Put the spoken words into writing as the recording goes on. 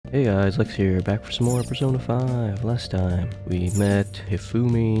Hey guys, Lex here, back for some more Persona 5. Last time we met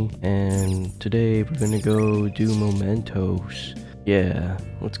Hifumi, and today we're gonna go do Mementos. Yeah,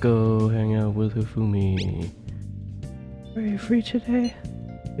 let's go hang out with Hifumi. Are you free today?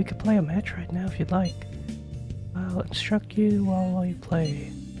 We could play a match right now if you'd like. I'll instruct you while you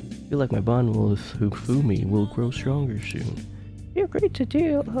play. I feel like my bond with Hifumi will grow stronger soon. If you agree to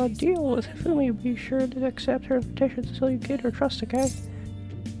deal with Hifumi, be sure to accept her invitations until you gain her trust, okay?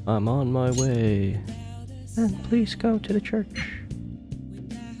 I'm on my way. Then please go to the church.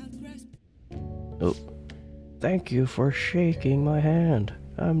 Oh, thank you for shaking my hand.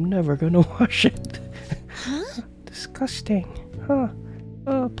 I'm never gonna wash it. Huh? Disgusting. Huh.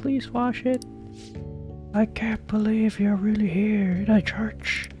 Oh, please wash it. I can't believe you're really here in a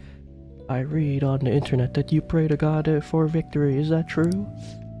church. I read on the internet that you pray to God for victory. Is that true?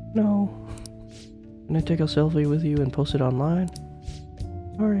 No. Can I take a selfie with you and post it online?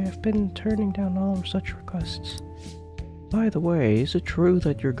 Sorry, I've been turning down all such requests. By the way, is it true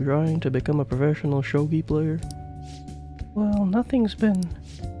that you're trying to become a professional shogi player? Well, nothing's been...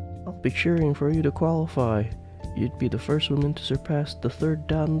 I'll be cheering for you to qualify. You'd be the first woman to surpass the 3rd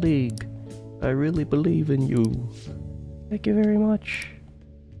Dan League. I really believe in you. Thank you very much.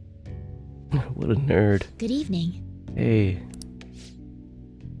 What a nerd. Good evening. Hey.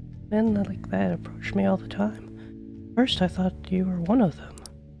 Men like that approach me all the time. First I thought you were one of them.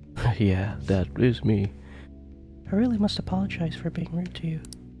 Yeah, that is me. I really must apologize for being rude to you.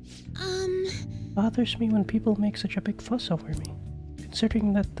 It bothers me when people make such a big fuss over me,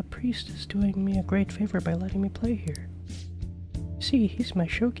 considering that the priest is doing me a great favor by letting me play here. You see, he's my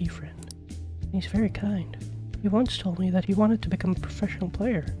shogi friend, and he's very kind. He once told me that he wanted to become a professional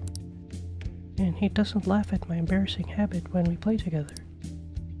player, and he doesn't laugh at my embarrassing habit when we play together.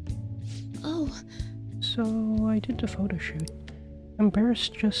 Oh. So I did the photo shoot.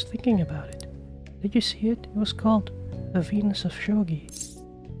 Embarrassed just thinking about it. Did you see it? It was called The Venus of Shogi.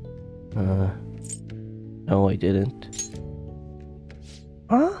 No I didn't.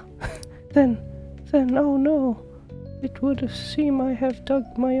 Huh? Then, oh no. It would seem I have dug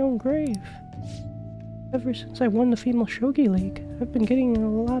my own grave. Ever since I won the Female Shogi League, I've been getting a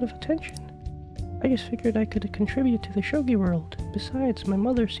lot of attention. I just figured I could contribute to the shogi world. Besides, my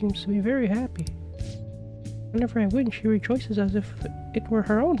mother seems to be very happy. Whenever I win, she rejoices as if it were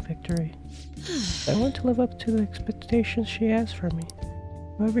her own victory. I want to live up to the expectations she has for me.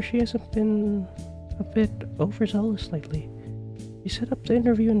 However, she hasn't been a bit overzealous lately. She set up the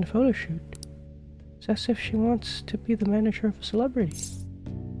interview and the photo shoot. It's as if she wants to be the manager of a celebrity.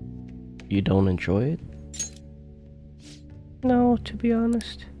 You don't enjoy it? No, to be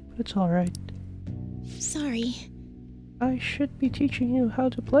honest, but it's alright. Sorry. I should be teaching you how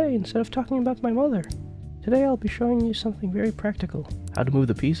to play instead of talking about my mother. Today I'll be showing you something very practical. How to move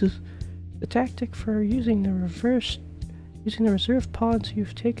the pieces? The tactic for using the reserve pawns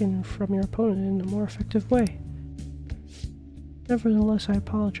you've taken from your opponent in a more effective way. Nevertheless, I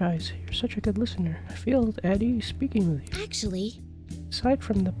apologize. You're such a good listener. I feel at ease speaking with you. Actually... Aside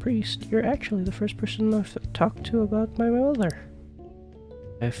from the priest, you're actually the first person I've talked to about my mother.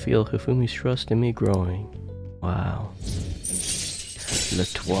 I feel Hifumi's trust in me growing. Wow. Le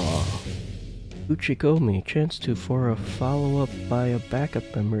Trois. Uchikomi, chance for a follow-up by a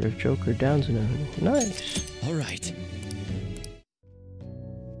backup member if Joker downs an enemy. Nice! Alright.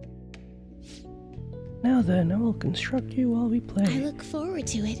 Now then, I will construct you while we play. I look forward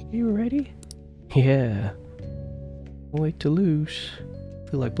to it. You ready? Yeah. Can't wait to lose. I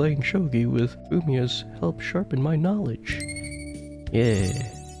feel like playing shogi with Fumi has helped sharpen my knowledge. Yeah.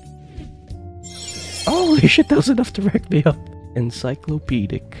 Holy shit, that was enough to wreck me up.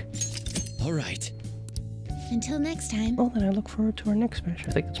 Encyclopedic. Alright. Until next time. Well, then I look forward to our next match.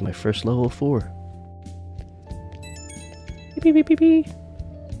 I think it's my first level 4. Beep beep beep beep.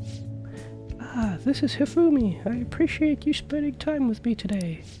 Ah, this is Hifumi. I appreciate you spending time with me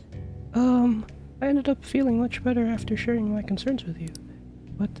today. I ended up feeling much better after sharing my concerns with you.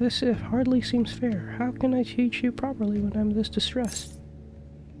 But this hardly seems fair. How can I teach you properly when I'm this distressed?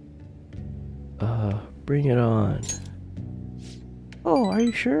 Bring it on. Oh, are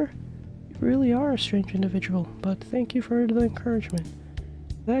you sure? You really are a strange individual, but thank you for the encouragement.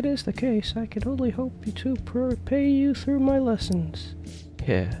 If that is the case, I can only hope to repay you through my lessons.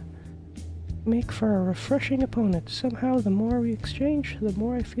 Yeah. Make for a refreshing opponent. Somehow, the more we exchange, the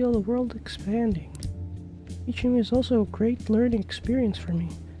more I feel the world expanding. Teaching is also a great learning experience for me,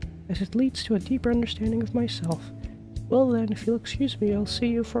 as it leads to a deeper understanding of myself. Well then, if you'll excuse me, I'll see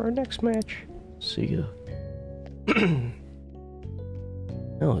you for our next match. See ya.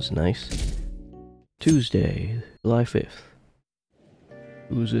 That was nice. Tuesday, July 5th.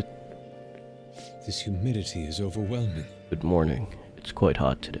 Who's it? This humidity is overwhelming. Good morning. It's quite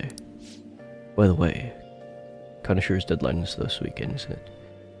hot today. By the way, Connoisseur's deadline is this weekend, isn't it?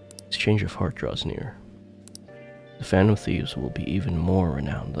 Its change of heart draws near. The Phantom Thieves will be even more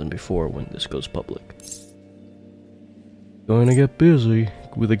renowned than before when this goes public. Going to get busy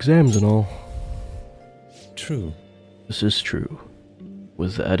with exams and all. True. This is true.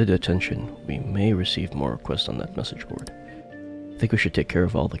 With the added attention, we may receive more requests on that message board. I think we should take care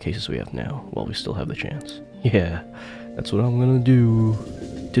of all the cases we have now, while we still have the chance. Yeah, that's what I'm gonna do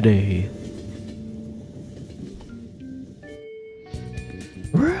today.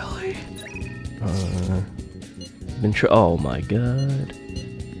 Really? Oh my god.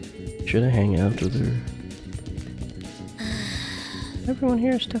 Should I hang out with her? Everyone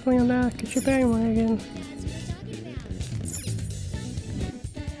here is definitely on that. Get your bandwagon.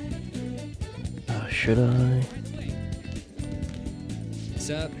 Should I? What's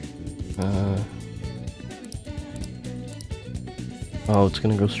up? Oh, it's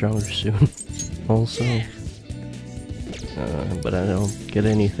gonna go stronger soon. Also. But I don't get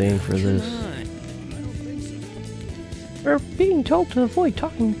anything for this. We're being told to avoid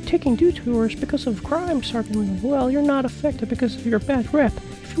taking detours because of crime, Sergeant. Well, you're not affected because of your bad rep.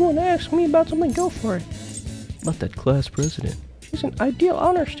 If you want to ask me about something, go for it. About that class president. She's an ideal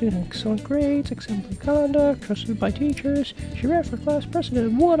honor student, excellent grades, exemplary conduct, trusted by teachers. She ran for class president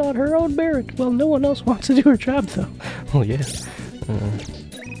and won on her own merit. Well, no one else wants to do her job, though. Well, yeah.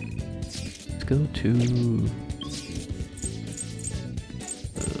 Let's go to...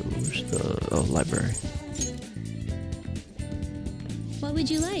 where's the... library. What would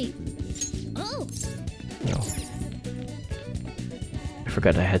you like? Oh! No. I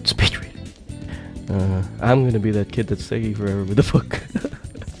forgot I had speech reading. I'm gonna be that kid that's taking forever with the book.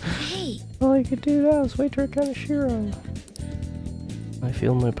 Hey! All I could do now is wait for a kind of Shiro. I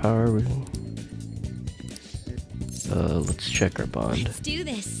feel my power. Let's check our bond. Let's do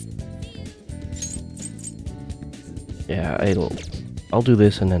this. Yeah, I'll do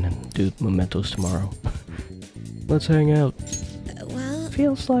this and then do Mementos tomorrow. Let's hang out. Well...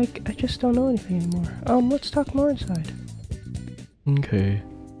 Feels like I just don't know anything anymore. Let's talk more inside. Okay.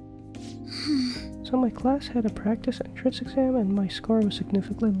 So my class had a practice entrance exam and my score was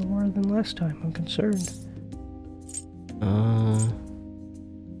significantly lower than last time. I'm concerned.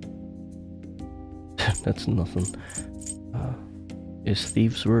 That's nothing. Is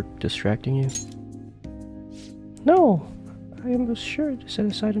Thieves' work distracting you? No! I was sure to set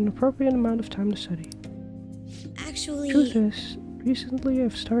aside an appropriate amount of time to study. Actually... Truth is, recently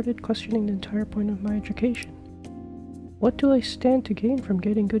I've started questioning the entire point of my education. What do I stand to gain from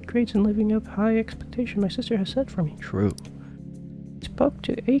getting good grades and living up high expectation my sister has set for me? True. I spoke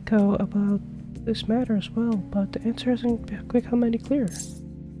to Eiko about this matter as well, but the answer hasn't become any clearer.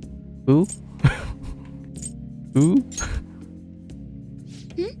 Who? Who?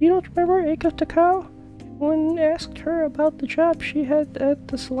 You don't remember Eiko Takao? When asked her about the job she had at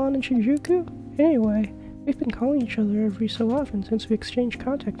the salon in Shinjuku? Anyway, we've been calling each other every so often since we exchanged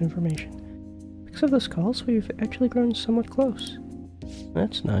contact information. Because of those calls, we've actually grown somewhat close.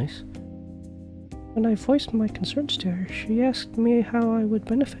 That's nice. When I voiced my concerns to her, she asked me how I would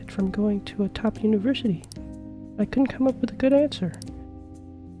benefit from going to a top university. I couldn't come up with a good answer.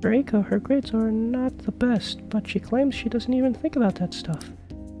 For Eiko, her grades are not the best, but she claims she doesn't even think about that stuff.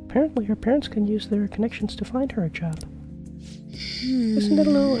 Apparently, her parents can use their connections to find her a job. Isn't that a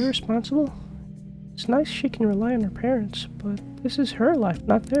little irresponsible? It's nice she can rely on her parents, but this is her life,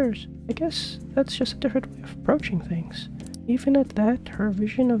 not theirs. I guess that's just a different way of approaching things. Even at that, her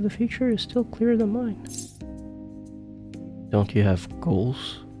vision of the future is still clearer than mine. Don't you have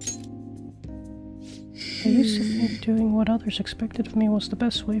goals? I used to think doing what others expected of me was the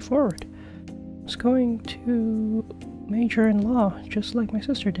best way forward. I was going to major in law, just like my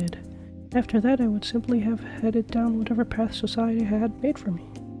sister did. After that, I would simply have headed down whatever path society had made for me.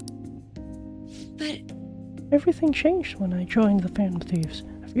 But... Everything changed when I joined the Phantom Thieves.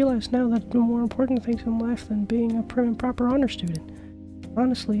 I realize now that there are more important things in life than being a prim and proper honor student.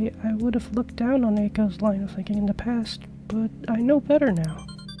 Honestly, I would have looked down on Eiko's line of thinking in the past, but I know better now.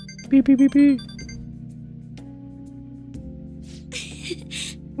 Beep beep beep beep.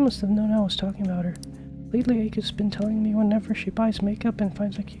 You must have known I was talking about her. Lately, Eiko's been telling me whenever she buys makeup and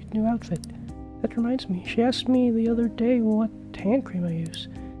finds a cute new outfit. That reminds me, she asked me the other day what hand cream I use.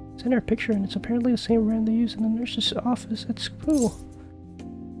 I sent her a picture and it's apparently the same brand they use in the nurse's office at school.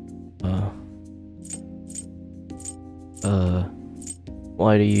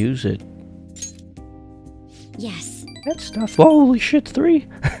 Why do you use it? Yes. That stuff, holy shit, 3!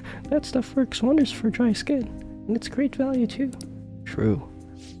 That stuff works wonders for dry skin, and it's great value too. True.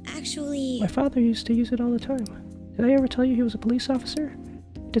 actually... My father used to use it all the time. Did I ever tell you he was a police officer?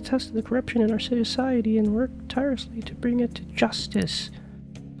 He detested the corruption in our society and worked tirelessly to bring it to justice.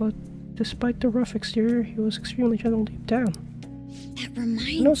 But despite the rough exterior, he was extremely gentle deep down. That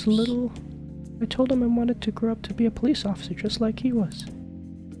reminds When I was me. little, I told him I wanted to grow up to be a police officer just like he was.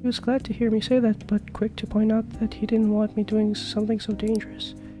 He was glad to hear me say that, but quick to point out that he didn't want me doing something so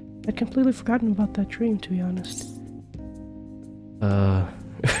dangerous. I'd completely forgotten about that dream, to be honest.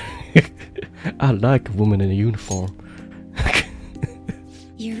 I like a woman in a uniform.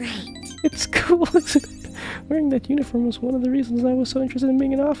 You're right. It's cool, isn't it? Wearing that uniform was one of the reasons I was so interested in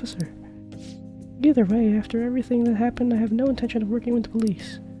being an officer. Either way, after everything that happened, I have no intention of working with the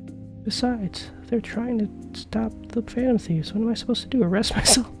police. Besides, they're trying to stop the Phantom Thieves. What am I supposed to do? Arrest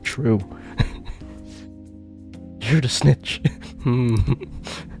myself? True. You're the snitch.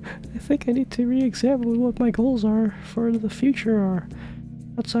 I think I need to re-examine what my goals are for the future are,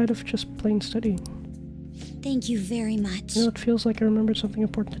 outside of just plain studying. Thank you very much. You know, it feels like I remembered something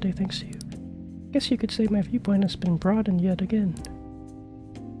important today thanks to you. I guess you could say my viewpoint has been broadened yet again.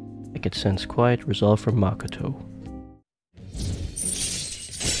 I could sense quiet resolve from Makoto.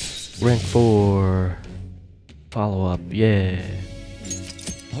 Rank 4. Follow-up, yeah.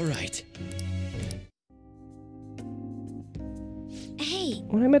 Alright. Hey,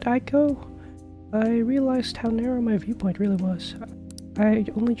 When I met Aiko, I realized how narrow my viewpoint really was. I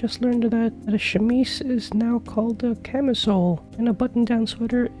only just learned that a chemise is now called a camisole, and a button-down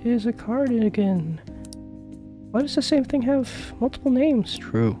sweater is a cardigan. Why does the same thing have multiple names?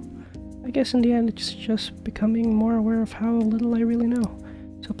 True. I guess in the end it's just becoming more aware of how little I really know.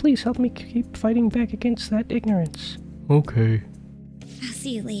 So please help me keep fighting back against that ignorance. Okay. I'll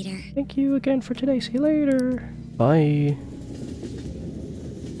see you later. Thank you again for today. See you later. Bye.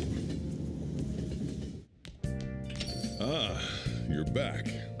 Ah, you're back.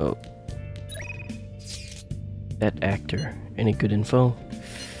 Oh. That actor. Any good info?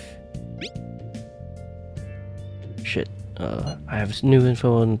 Shit. I have new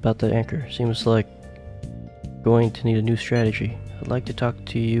info about the anchor. Seems like going to need a new strategy. I'd like to talk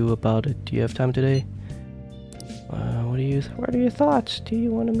to you about it. Do you have time today? What are your thoughts? Do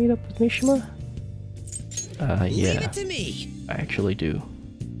you want to meet up with Mishima? Yeah. Leave it to me. I actually do.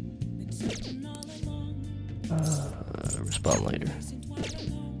 Respond later.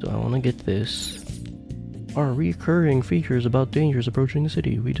 So I want to get this. Our recurring features about dangers approaching the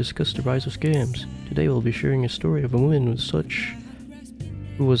city. We discussed the rise of scams. Today we'll be sharing a story of a woman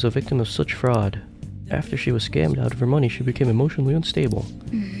who was a victim of such fraud. After she was scammed out of her money, she became emotionally unstable.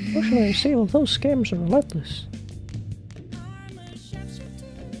 Emotionally unstable? Those scams are relentless.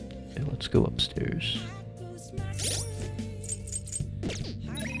 Okay, let's go upstairs.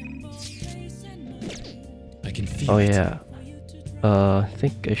 I can feel Oh it. yeah. I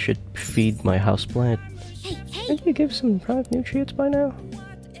think I should feed my houseplant. Hey, Didn't you give some prime nutrients by now?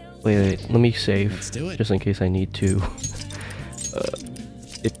 Wait, let me save. Let's do it. Just in case I need to.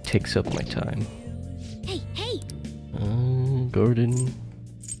 It takes up my time. hey! Garden.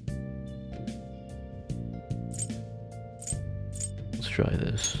 Let's try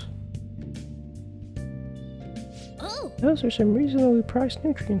this. Oh, Those are some reasonably priced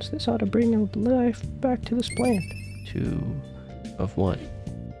nutrients. This ought to bring a life back to this plant. Of what?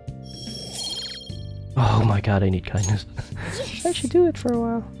 Oh my god, I need kindness. yes! I should do it for a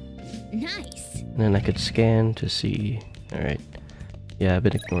while. Nice. And then I could scan to see. Alright. Yeah, I've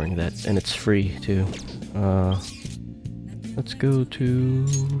been ignoring that. And it's free, too. Let's go to...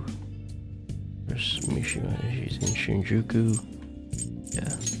 Where's Mishima? She's in Shinjuku.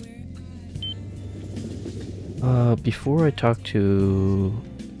 Yeah. Before I talk to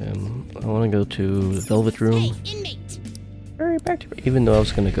him, I want to go to the Velvet Room. Hey, inmate. Hurry back to... Even though I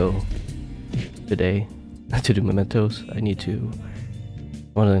was gonna go today to do Mementos, I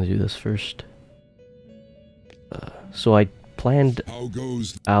wanted to do this first. So I planned How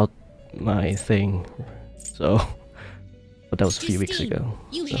goes? out my thing, so... But that was a few weeks Justine, ago.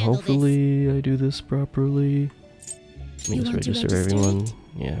 you So handle hopefully I do this properly. Let me You just want to register register everyone. it?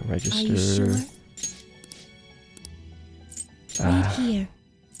 Yeah, Are register. you sure? Right here.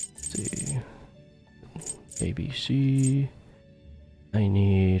 See. ABC. I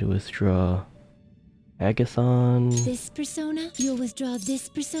need to withdraw Agathon This persona, you'll withdraw this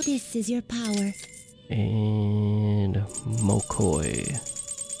persona. This is your power. and Mokoi.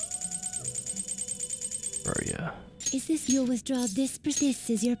 Where are ya? Is this you'll withdraw this This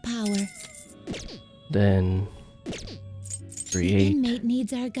is your power. Then The create inmate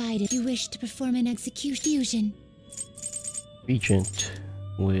needs our guidance. You wish to perform an execution. Regent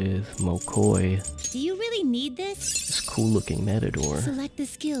with Mokoi. Do you really need this? This cool looking matador. Select the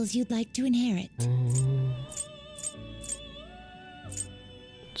skills you'd like to inherit.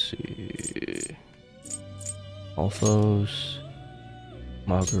 Let's see. Alphos.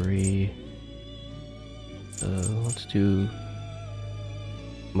 Marguerite. Let's do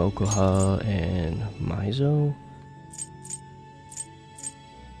Mokoha and Mizo.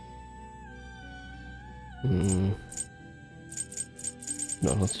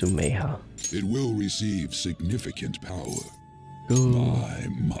 No, let's do Meha. It will receive significant power. Go.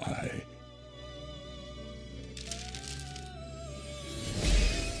 My.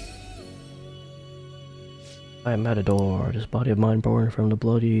 I am Matador. This body of mine born from the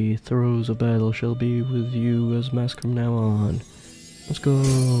bloody throes of battle shall be with you as mask from now on. Let's go.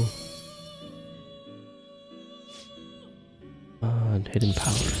 Hidden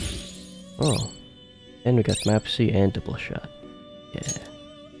power. Oh. And we got Mapsy and double shot. Yeah.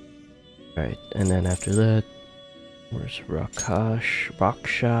 Alright, and then after that, where's Rakshasa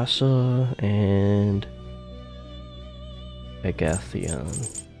and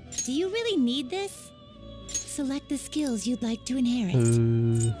Agathion. Do you really need this? Select the skills you'd like to inherit.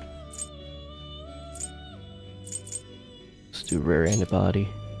 Let's do rare antibody.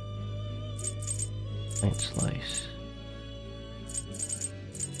 Giant slice.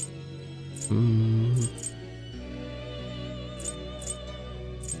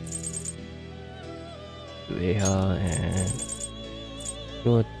 Do Aha and you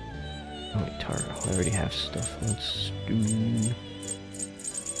know what? Oh wait, Taro. I already have stuff. Let's do.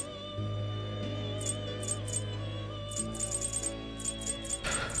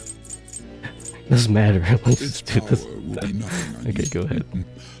 Doesn't matter. Let's Its do this. power will be nothing on Okay, you. go ahead.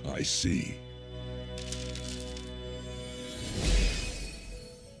 I see.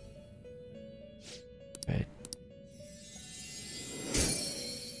 Right.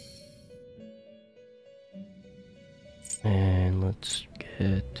 And let's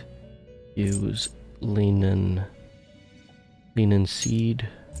use Leanin Seed,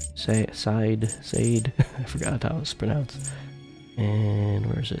 Side, I forgot how it's pronounced. And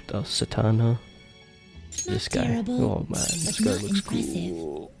where is it? Oh, Satana. This guy. Terrible, Oh man, this but guy not looks impressive.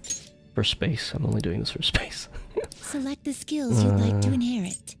 cool. For space, I'm only doing this for space. Select the skills you'd like to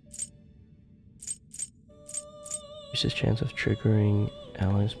inherit. There's this chance of triggering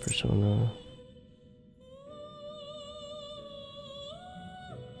allies persona.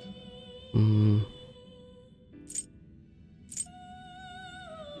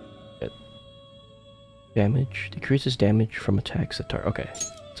 Damage. Decreases damage from attacks that target. Okay.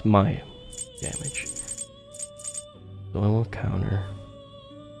 It's my damage. So I want counter.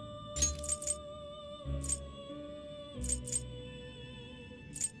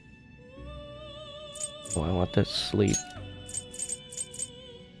 Oh, I want that sleep.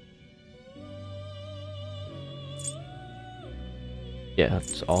 Yeah,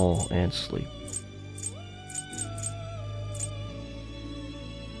 it's all and sleep.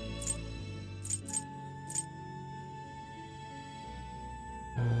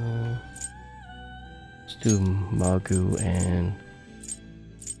 Let's do Magu and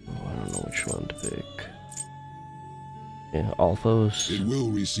oh, I don't know which one to pick. Yeah, Alphos. It will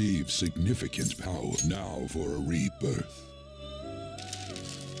receive significant power now for a rebirth.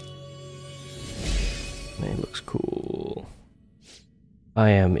 It looks cool. I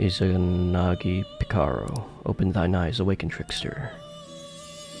am Izanagi Picaro. Open thine eyes, awaken trickster.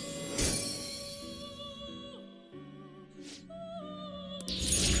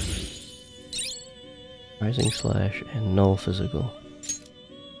 Rising slash and null physical.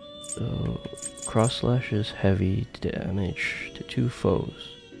 So cross slash is heavy damage to 2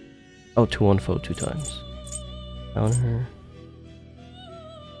 foes. Oh, to 1 foe 2 times. Counter.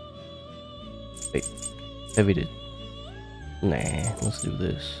 Wait, heavy did. Nah, let's do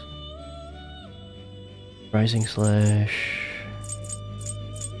this. Rising slash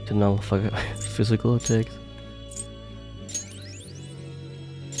to nullify physical attacks.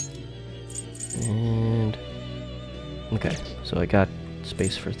 And okay, so I got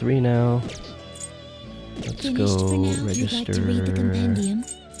space for 3 now. Let's Finished go for now. register. You'd like to read the compendium?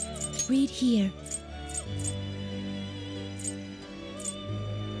 Read here.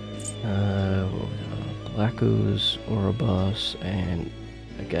 Black Ooze, Ouroboros, and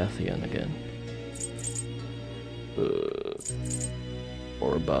Agathion again.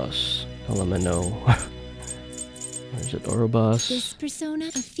 Ouroboros. Don't let me know. Where's it? Ouroboros. This persona,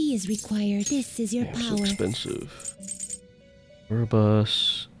 a fee is required. This is your Damn, power. so expensive.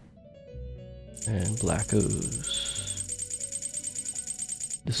 Ouroboros and Black Ooze.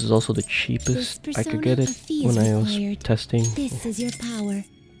 This is also the cheapest I could get it when I was testing. This is your power.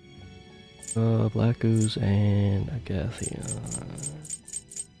 Black Ooze and Agathion.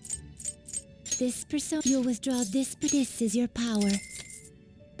 This persona, you'll withdraw this. This is your power.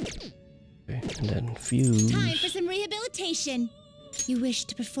 Okay, and then Fuse. Time for some rehabilitation. You wish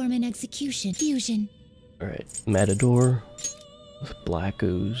to perform an execution. Fusion. Alright, Matador with Black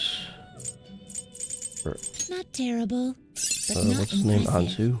Ooze. Not terrible, but not what's his name?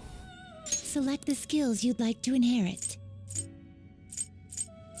 impressive. Anzu? Select the skills you'd like to inherit.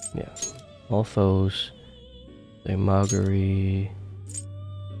 Yeah. All foes. Burglary.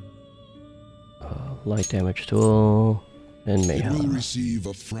 Light damage tool. And It will Mayhem. receive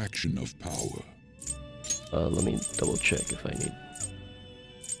a fraction of power. Let me double check if I need.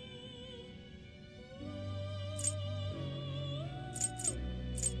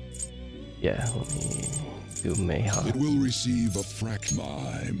 Yeah, let me do Mayhem. It will receive a fraction.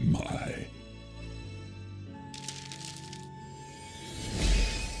 My.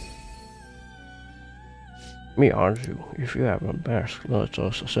 Me, Anzu, if you have a mask, let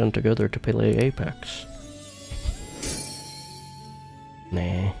us ascend together to play Apex.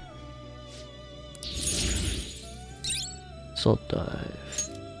 Nah. Salt dive.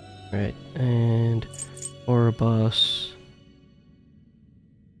 Right, and Ouroboros.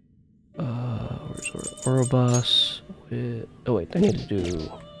 Where's Ouroboros? With, oh wait, I need to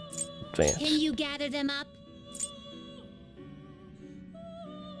do advanced. Can you gather them up?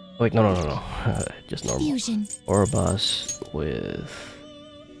 Wait, no. Just normal. Fusion. Ouroboros with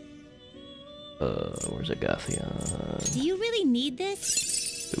where's Agathion? Do you really need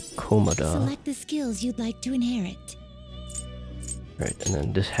this? Chemdah. Select the skills you'd like to inherit. Right, and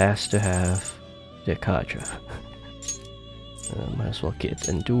then this has to have the Kaja. Might as well get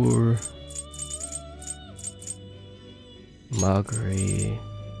Endure. Magri.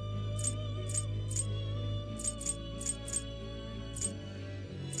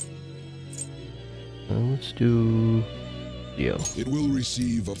 Let's do Dio. It will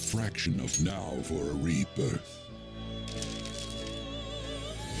receive a fraction of now for a rebirth.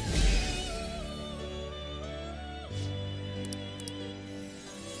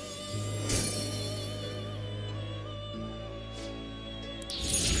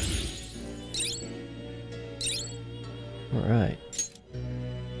 Alright.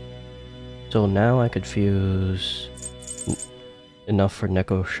 So now I could fuse enough for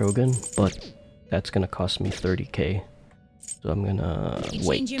Neko Shogun, but that's gonna cost me 30k. So I'm gonna You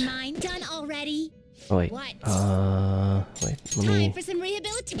wait. change your mind? Done already? Oh, wait. What? Wait, let Time me. for some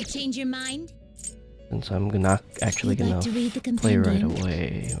rehabilitation. You change your mind? Since I'm not actually You'd like gonna to read the play right compendium?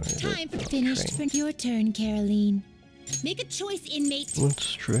 away. Or is Time it? for Oh, finished train. for your turn, Caroline. Make a choice, inmate.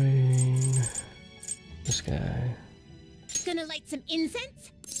 Let's train this guy. Gonna light some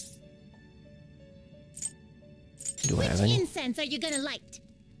incense? Do I Which have any? incense are you gonna light?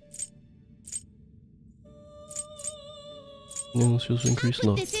 No, let's just increase Put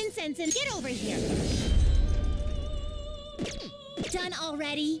low. this incense and get over here. Done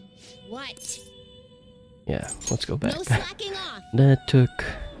already? What? Yeah, let's go back. No slacking off. That took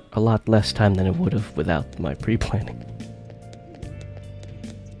a lot less time than it would have without my pre-planning.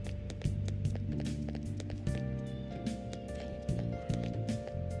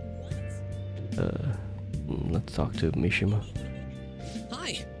 Let's talk to Mishima.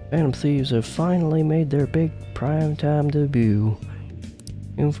 Hi. Phantom Thieves have finally made their big primetime debut.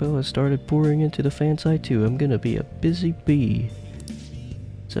 Info has started pouring into the fan site too. I'm gonna be a busy bee.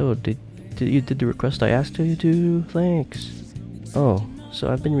 So, did you did the request I asked you to? Thanks. Oh, so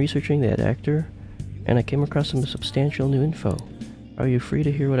I've been researching that actor, and I came across some substantial new info. Are you free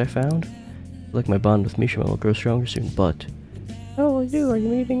to hear what I found? Like my bond with Mishima will grow stronger soon, but... Oh, I do. Are you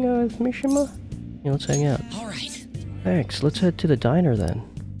meeting with Mishima? Yeah, let's hang out. All right. Thanks. Let's head to the diner then.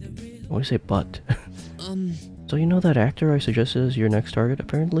 Why do you say but? So you know that actor I suggested as your next target?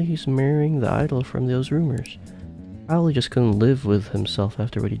 Apparently he's marrying the idol from those rumors. Probably just couldn't live with himself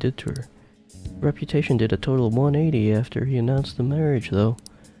after what he did to her. Reputation did a total 180 after he announced the marriage, though.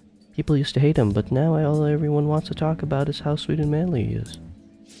 People used to hate him, but now all everyone wants to talk about is how sweet and manly he is.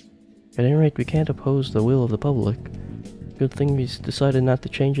 At any rate, we can't oppose the will of the public. Good thing he's decided not to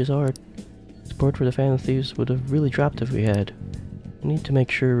change his art. Support for the Phantom Thieves would have really dropped if we had. We need to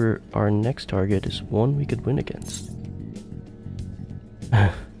make sure our next target is one we could win against.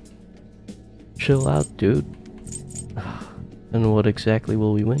 Chill out, dude. And what exactly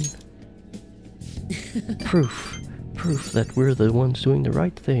will we win? Proof that we're the ones doing the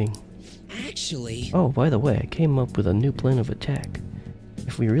right thing. Actually, Oh, by the way, I came up with a new plan of attack.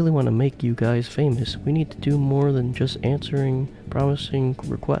 If we really want to make you guys famous, we need to do more than just answering promising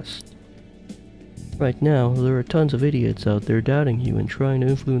requests. Right now, there are tons of idiots out there doubting you and trying to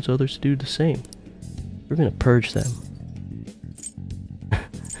influence others to do the same. We're gonna purge them.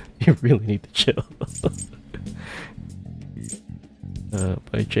 You really need to chill.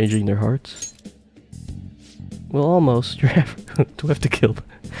 By changing their hearts? Well, almost. Do I have to kill them?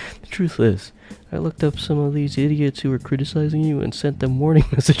 The truth is, I looked up some of these idiots who were criticizing you and sent them warning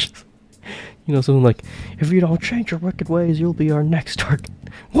messages. You know, something like, if you don't change your wicked ways, you'll be our next target.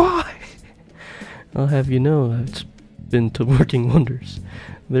 Why? I'll have you know, it's been working wonders.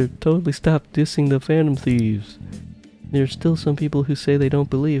 They're totally stopped dissing the Phantom Thieves. There's still some people who say they don't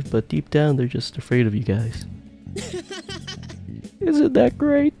believe, but deep down they're just afraid of you guys. Isn't that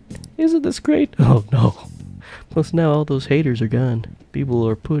great? Isn't this great? Oh no. Plus now all those haters are gone. People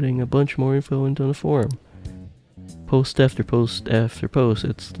are putting a bunch more info into the forum. Post after post after post,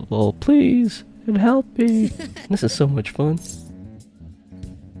 it's lol, please, and help me. This is so much fun.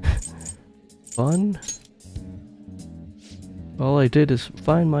 Fun? All I did is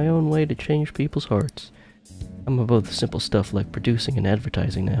find my own way to change people's hearts. I'm above the simple stuff like producing and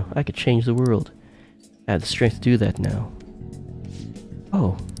advertising now. I could change the world. I have the strength to do that now.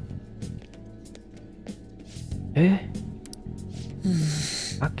 Oh. Eh?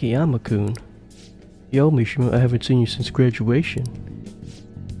 Akiyama-kun. Yo, Mishima, I haven't seen you since graduation.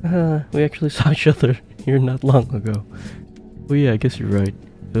 We actually saw each other here not long ago. Oh yeah, I guess you're right.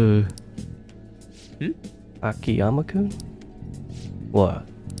 Akiyama-kun? What?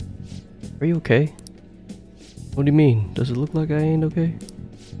 Are you okay? What do you mean? Does it look like I ain't okay?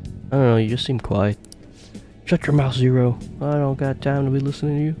 I don't know, you just seem quiet. Shut your mouth, Zero. I don't got time to be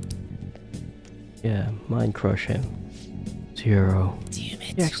listening to you. Yeah, mind crush him. Zero. Damn it.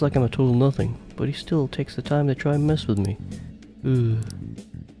 He acts like I'm a total nothing, but he still takes the time to try and mess with me.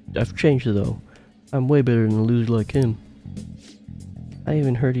 I've changed though. I'm way better than a loser like him. I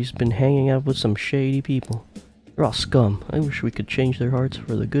even heard he's been hanging out with some shady people. They're all scum. I wish we could change their hearts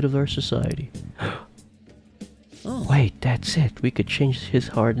for the good of our society. Oh. Wait, that's it. We could change his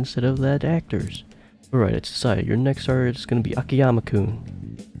heart instead of that actor's. Alright, it's decided. Your next target is gonna be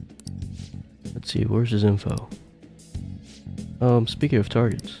Akiyama-kun. Let's see, where's his info? Speaking of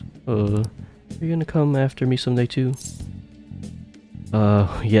targets, are you gonna come after me someday too?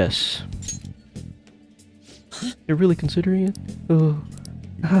 Yes. You're really considering it?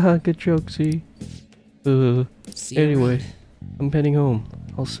 Haha, good joke, see? Anyway, I'm heading home.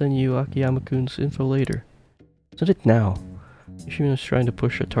 I'll send you Akiyama-kun's info later. Send it now. Mishima is trying to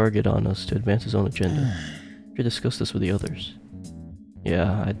push a target on us to advance his own agenda. We should discuss this with the others.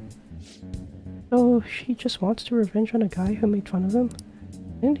 Yeah, Oh, she just wants to revenge on a guy who made fun of him?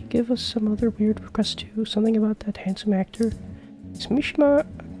 Didn't he give us some other weird request too? Something about that handsome actor? Is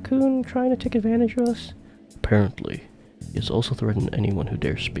Mishima-kun trying to take advantage of us? Apparently. He has also threatened anyone who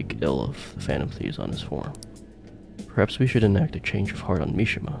dares speak ill of the Phantom Thieves on his forum. Perhaps we should enact a change of heart on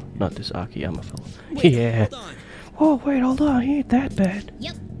Mishima, not this Akiyama fellow. Wait, Yeah. hold on. Whoa, wait, hold on, he ain't that bad.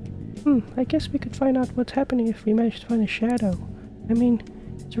 Yep. I guess we could find out what's happening if we manage to find his shadow. I mean,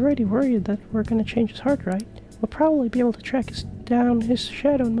 he's already worried that we're gonna change his heart, right? We'll probably be able to track down his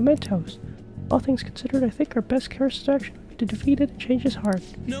shadow in Mementos. All things considered, I think our best course of action would be to defeat it and change his heart.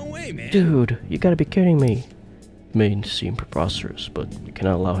 No way, man. Dude, you gotta be kidding me. It may seem preposterous, but we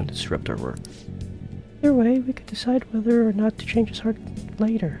cannot allow him to disrupt our work. Either way, we could decide whether or not to change his heart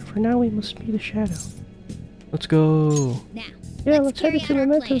later. For now, we must be the shadow. Let's go. Now, Yeah, let's head carry into out our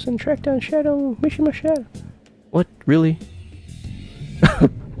Mementos plan. and track down Shadow, Mishima Shadow. What? Really?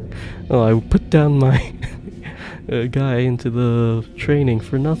 Oh, I put down my guy into the training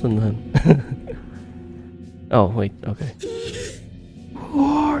for nothing then. Oh, wait, okay. Who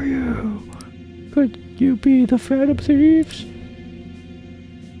are you? Could you be the Phantom Thieves?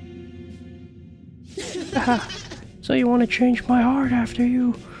 So you want to change my heart after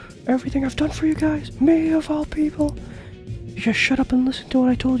everything I've done for you guys? Me of all people? You just shut up and listen to what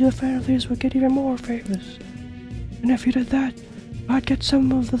I told you. The Phantom Thieves would get even more famous. And if you did that, I'd get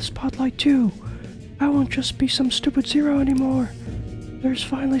some of the spotlight too. I won't just be some stupid Zero anymore. There's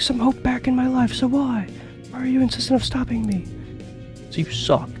finally some hope back in my life, so why are you insistent of stopping me? So you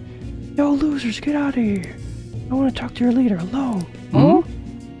suck. Yo, losers, get out of here. I want to talk to your leader alone. Huh?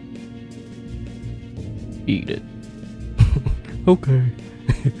 Eat it. Okay.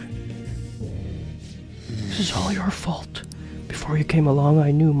 This is all your fault. Before you came along,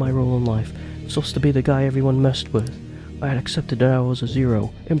 I knew my role in life. I was supposed to be the guy everyone messed with. I had accepted that I was a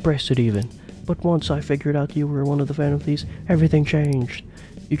Zero, embraced it even. But once I figured out you were one of the Phantom Thieves, everything changed.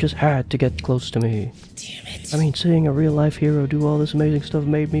 You just had to get close to me. Damn it. I mean, seeing a real-life hero do all this amazing stuff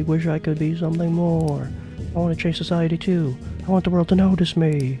made me wish I could be something more. I want to change society too. I want the world to notice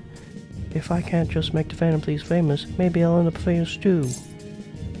me. If I can't just make the Phantom Thieves famous, maybe I'll end up famous too.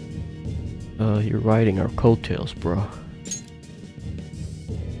 You're riding our coattails, bro.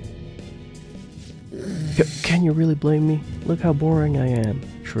 Can you really blame me? Look how boring I am.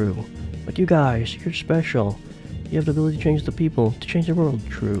 True. But you guys, you're special. You have the ability to change the people, to change the world.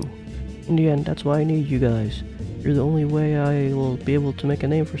 True. In the end, that's why I need you guys. You're the only way I will be able to make a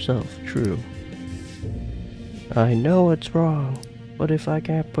name for self. True. I know it's wrong, but if I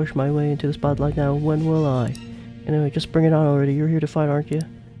can't push my way into the spotlight now, when will I? Anyway, just bring it on already. You're here to fight, aren't you?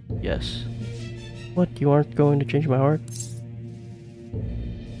 Yes. What, you aren't going to change my heart?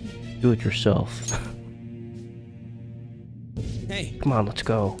 Do it yourself. Hey. Come on, let's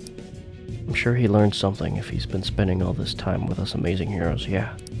go. I'm sure he learned something if he's been spending all this time with us amazing heroes,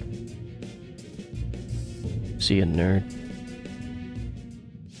 yeah. See ya, nerd.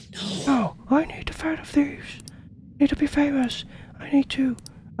 No, I need to fight Thieves. I need to be famous. I need to.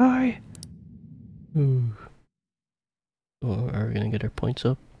 Oh, are we gonna get our points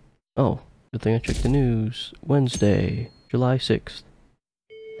up? Oh, good thing I checked the news. Wednesday, July 6th.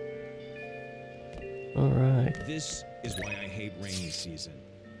 Alright. This is why I hate rainy season.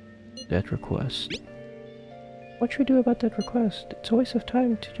 That request. What should we do about that request? It's a waste of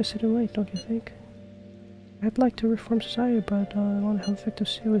time to just sit and wait, don't you think? I'd like to reform society, but I want to have effective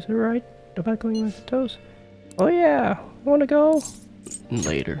seal. Is it right about going with the toes? Oh yeah! I want to go!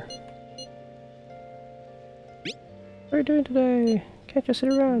 Later. What are you doing today? Can't just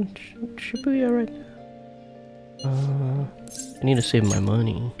sit around. Shibuya right now. I need to save my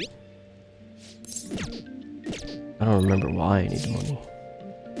money. I don't remember why I need the money.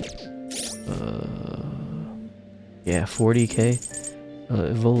 Yeah, 40k.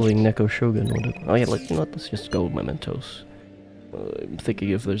 Evolving Neko Shogun. Oh yeah, you know what? Let's just go with Mementos. I'm thinking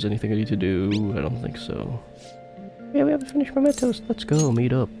if there's anything I need to do. I don't think so. Yeah, we haven't finished Mementos. Let's go,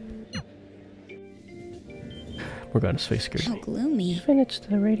 meet up. We're going to space security. How gloomy. Even it's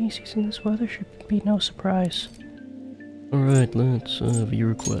the rainy season, this weather should be no surprise. Alright, let's view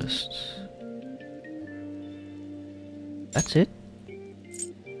requests. That's it?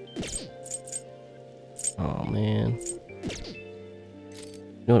 Oh man.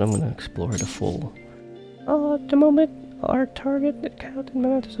 You know what, I'm gonna explore the full. At the moment, our target count in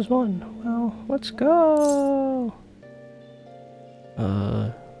Mementos is 1. Well, let's go!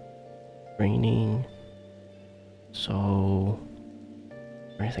 Raining. So...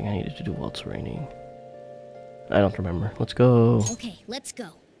 anything I needed to do while it's raining? I don't remember. Let's go! Okay, let's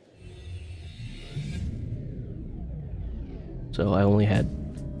go. So I only had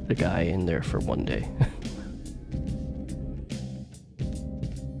the guy in there for 1 day.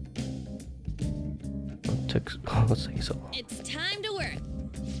 Let's see, so. It's time to work.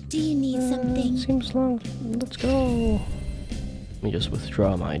 Do you need something? Seems long. Let's go. Let me just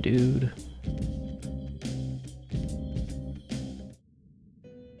withdraw my dude.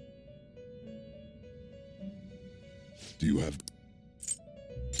 Do you have...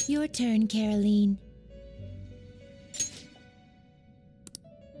 Your turn, Caroline.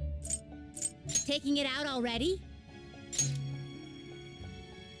 Taking it out already?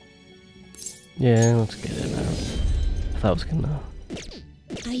 Yeah, let's get it out. I thought I was gonna...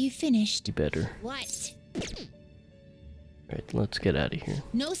 Are you finished? be better. What? Alright, let's get out of here.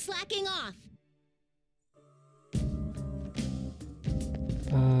 No slacking off.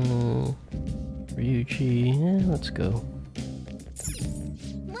 Ryuji, yeah, let's go.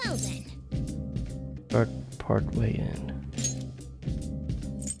 Well then. Part way in.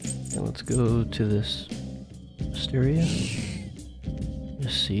 And let's go to this Asteria.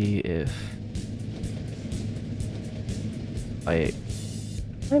 Just see if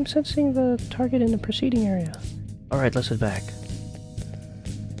I'm sensing the target in the preceding area. Alright, let's head back.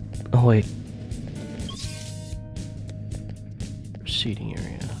 Oh wait. Preceding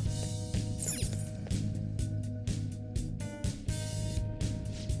area.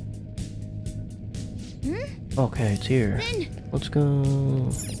 Okay, it's here. Ben. Let's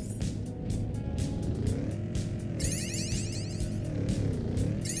go.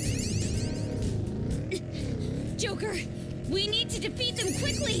 Joker, we need to defeat them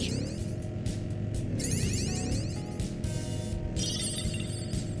quickly.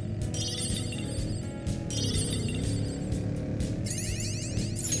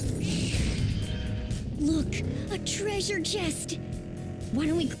 Look, a treasure chest. Why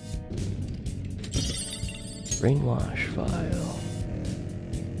don't we... Brainwash file.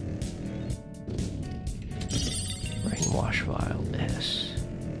 Brainwash file S.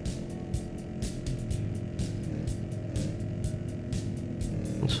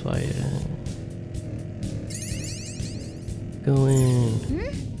 Let's fight it. Go in.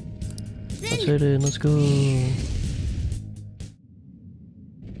 in. head in, let's go.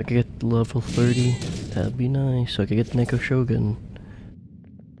 I could get level 30, that'd be nice. So I could get Neko Shogun.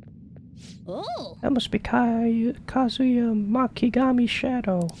 Oh. That must be Kazuya Makigami's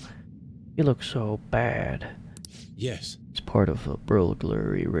shadow. He looks so bad. Yes. He's part of a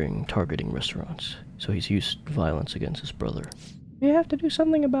burglary ring targeting restaurants, so he's used violence against his brother. We have to do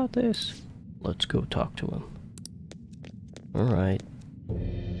something about this. Let's go talk to him. Alright.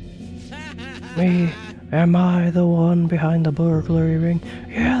 Me? Am I the one behind the burglary ring?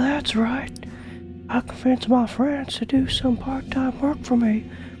 Yeah, that's right. I convinced my friends to do some part-time work for me,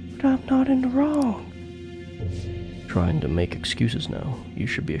 but I'm not in the wrong. Trying to make excuses now. You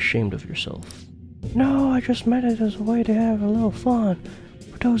should be ashamed of yourself. No, I just meant it as a way to have a little fun.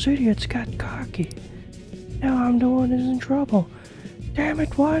 But those idiots got cocky. Now I'm the one who's in trouble. Damn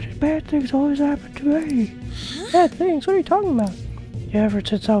it, why did bad things always happen to me? Bad things? What are you talking about? Yeah, ever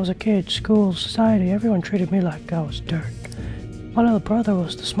since I was a kid, school, society, everyone treated me like I was dirt. My little brother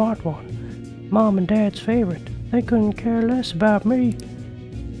was the smart one. Mom and Dad's favorite. They couldn't care less about me.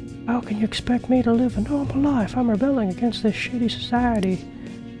 How can you expect me to live a normal life? I'm rebelling against this shitty society.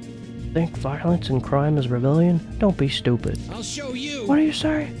 Think violence and crime is rebellion? Don't be stupid. I'll show you. What do you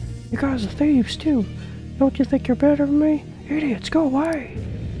say? You guys are thieves too. Don't you think you're better than me? Idiots, go away!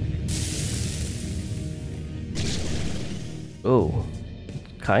 Oh,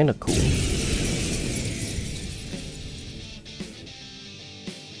 kinda cool.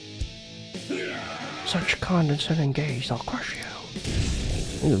 Such condescending gaze, I'll crush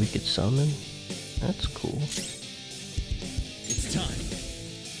you. Ooh, we could summon. That's cool. It's time.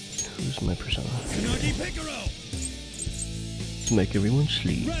 Who's my persona? Kanagi Picaro! To make everyone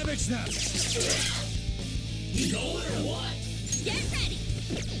sleep. Ravage them! You know it or what? Get ready.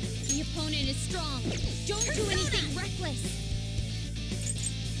 The opponent is strong. Don't do anything reckless.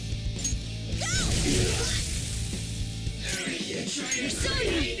 Go!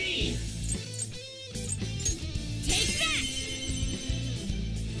 Persona! Take that!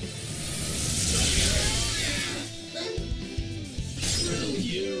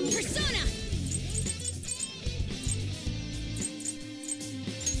 Persona!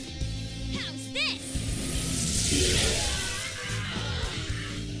 How's this?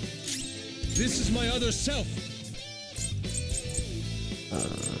 This is my other self.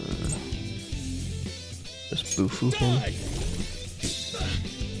 This Bufu thing? Die!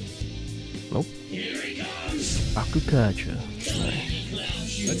 Nope. Here he comes! Akukacha.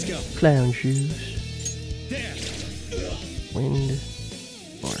 Nice. Let's go. Clown shoes. There! Wind.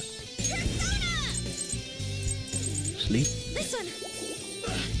 Mark. Persona! Sleep. This one!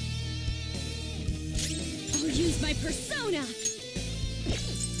 I'll use my persona!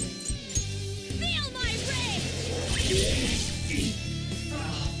 Feel my rage!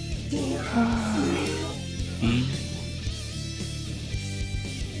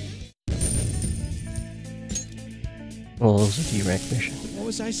 Well, it was a D-rank mission. What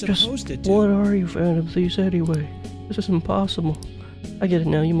was I Just supposed to do? what are you, Phantom Thieves, anyway? This is impossible. I get it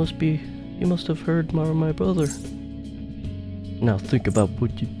now. You must have heard my brother. Now think about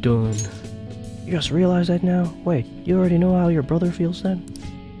what you've done. You just realize that now? Wait, you already know how your brother feels then?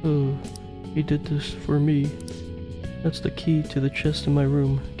 He did this for me. That's the key to the chest in my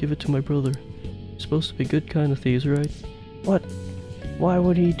room. Give it to my brother. He's supposed to be good kind of thieves, right? What? Why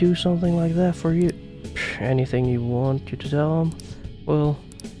would he do something like that for you? Anything you want you to tell him? Well,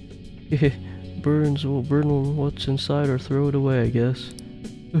 burn what's inside or throw it away, I guess.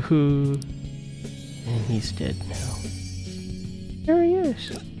 And he's dead now. There he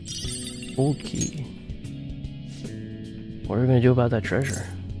is. Old key. What are we gonna do about that treasure?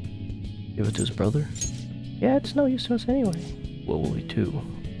 Give it to his brother? Yeah, it's no use to us anyway. What will we do?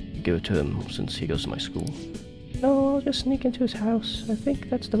 Give it to him since he goes to my school. No, I'll just sneak into his house. I think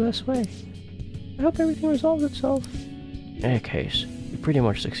that's the best way. I hope everything resolves itself. In any case, we pretty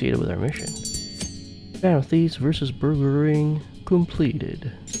much succeeded with our mission. Phantom Thieves versus Burglary Ring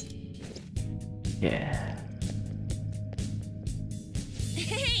completed. Yeah.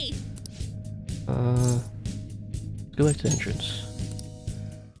 Hey! Let's go back to the entrance.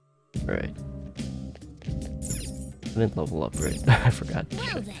 Alright. I didn't level up, right? I forgot.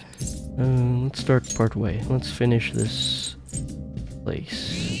 Well then. Let's start part way. Let's finish this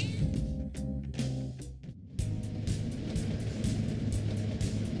place.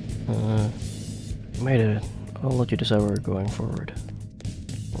 Made it. I'll let you decide where we're going forward.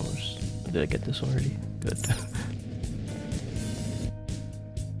 Did I get this already? Good.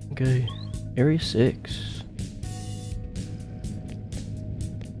 Okay. Area 6.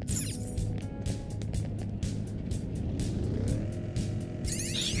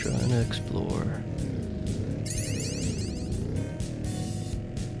 Let's try trying to explore.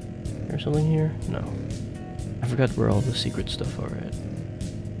 There's something here? No. I forgot where all the secret stuff are at.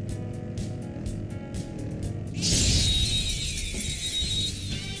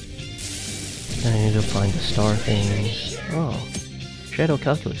 I need to find the star things. Oh. Shadow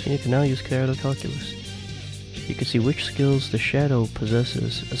Calculus. You can now use Shadow Calculus. You can see which skills the shadow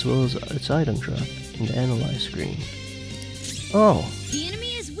possesses, as well as its item drop, in the Analyze screen. Oh! The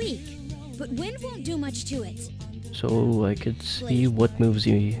enemy is weak, but wind won't do much to it. So I could see what moves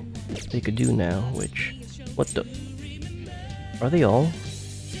they could do now, which... What the... Are they all?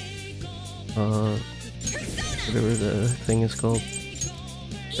 Whatever the thing is called.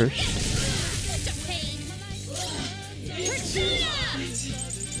 First?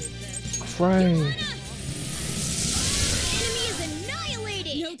 Fry! Enemy is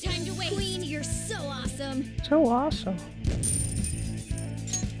annihilated! No time to wait! Queen, you're so awesome! So awesome.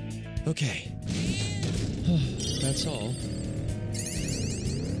 Okay. That's all.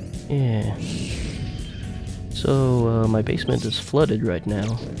 Yeah. So, my basement is flooded right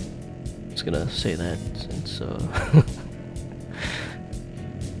now. I'm just gonna say that since,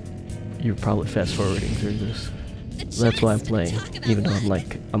 you're probably fast forwarding through this. That's why I'm playing, even though I'm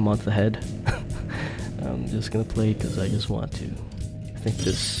like a month ahead. I'm just gonna play because I just want to. I think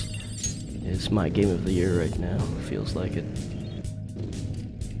this is my game of the year right now. Feels like it.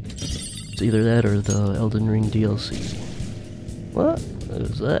 It's either that or the Elden Ring DLC. What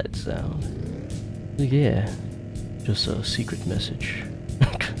does that sound? Yeah, just a secret message.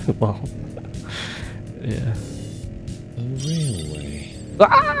 Well, yeah. A railway.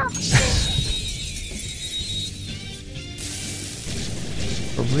 Ah!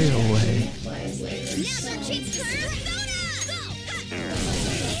 A railway. Now's our chance to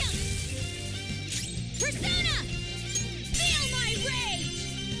Persona! Feel my rage!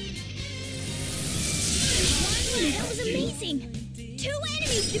 That was amazing! 2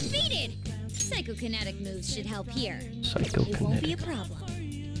 enemies defeated! Psychokinetic moves should help here. It won't be a Psychokinetic. problem.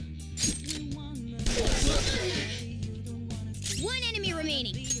 1 enemy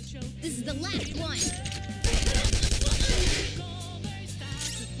remaining. This is the last one.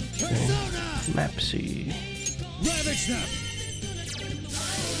 Persona! Mapsy. Ravage them!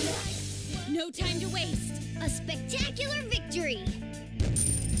 No time to waste. A spectacular victory.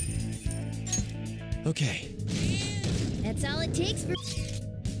 Okay. That's all it takes for...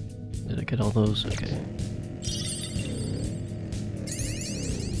 Did I get all those? Okay.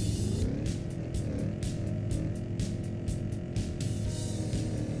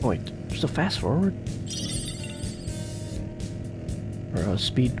 Wait, there's a fast forward? Or a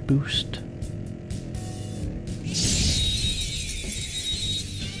speed boost?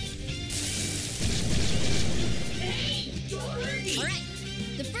 Alright,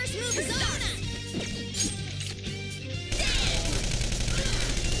 the first move is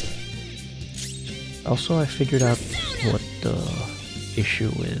on! Also, I figured out what the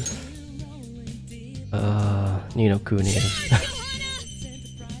issue with Ni no Kuni is.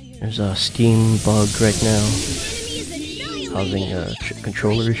 There's a Steam bug right now causing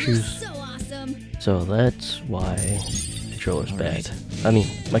controller issues. So that's why the controller's bad. I mean,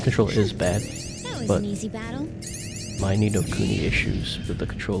 my controller is bad, That was but an easy battle. my Ni no Kuni issues with the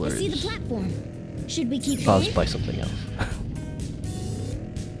controller I see the is platform. Should we keep caused going? by something else.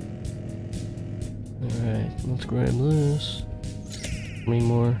 Alright, let's grab this. How many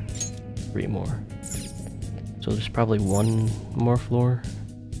more? 3 more. So there's probably 1 more floor.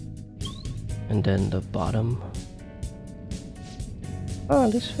 And then the bottom. Oh,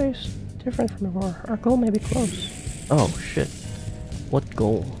 this face different from before. Our goal may be close. Oh shit. What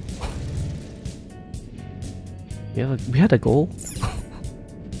goal? We had a goal?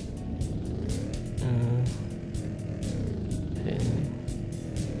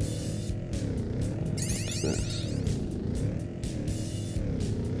 What's this?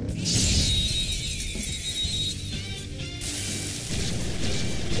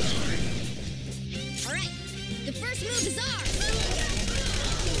 Alright, the first move is ours!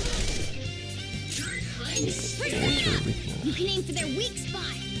 You can aim for their weak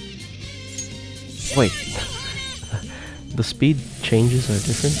spot! Wait. The speed changes are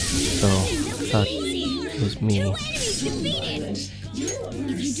different? So, I thought it was me. 2 enemies defeated!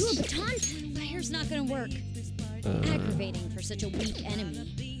 If you do a baton, fire's not gonna work. Aggravating for such a weak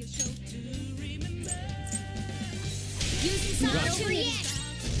enemy. Use the side over yet!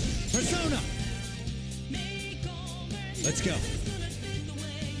 Persona! Let's go.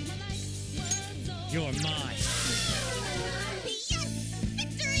 You're mine. Yes!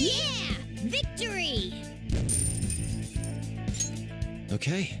 Victory! Yeah! Victory!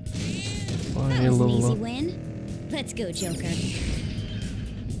 Okay. That was an easy win. Let's go, Joker.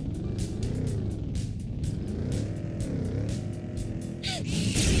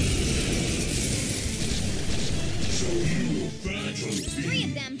 Three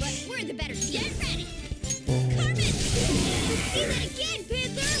of them, but we're the better team. Get ready! Carmen! See that again,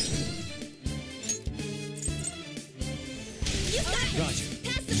 Panther! You got it! Roger.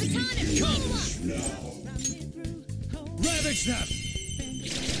 Pass the baton and roll up! Ravage them!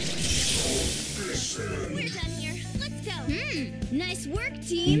 We're done here. Let's go. Nice work,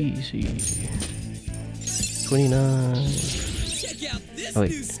 team. Easy. 29. Check out this Oh, wait.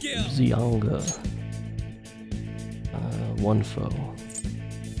 new skill! Zyanga. One foe.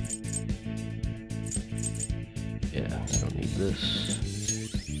 Yeah, I don't need this.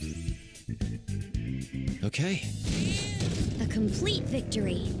 Okay. A complete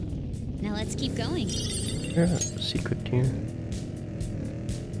victory. Now let's keep going. There's a secret here.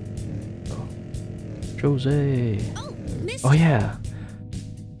 Oh. Jose. Oh, Mister. Oh yeah.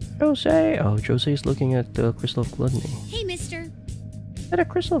 Jose. Oh, Jose's looking at the Crystal of Gluttony. Hey, Mister. Is that a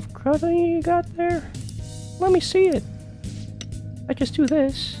Crystal of Gluttony you got there? Let me see it. I just do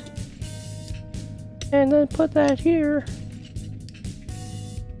this. And then put that here.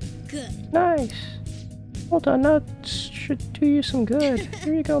 Good. Nice. Well done. Now it should do you some good.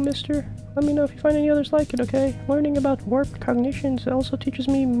 Here you go, mister. Let me know if you find any others like it, okay? Learning about warped cognitions also teaches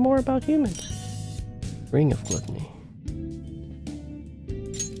me more about humans. Ring of Gluttony.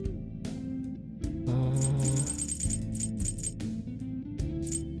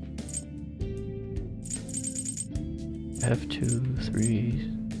 F2,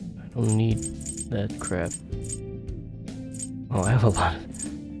 3. I don't need that crap. Oh, I have a lot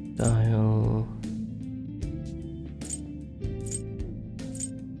of dial.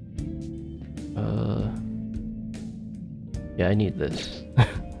 Yeah, I need this.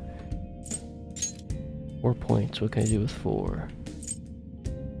 4 points. What can I do with 4?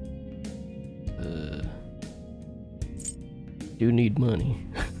 Do need money.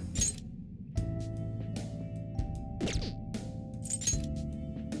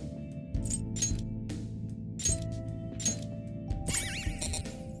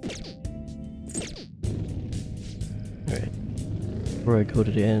 Alright. Before I go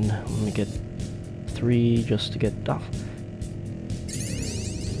to the end, I'm gonna get 3 just to get off.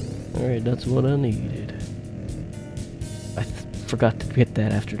 Alright, that's what I needed. I forgot to get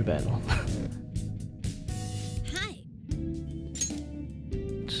that after the battle. Hi.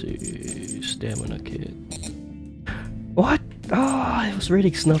 Let's see, stamina kit. What? Oh, I was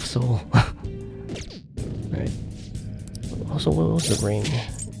reading Snuff Soul. Alright. Also, what was the ring?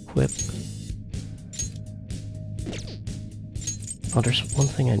 Equip. Oh, there's one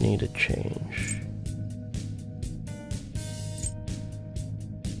thing I need to change.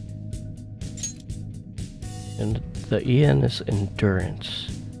 And the EN is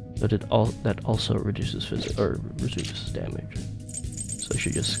endurance, but that also reduces reduces damage. So I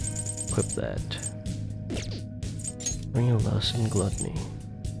should just equip that. Ring of Lust and Gluttony.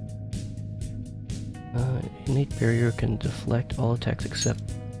 Innate barrier can deflect all attacks except.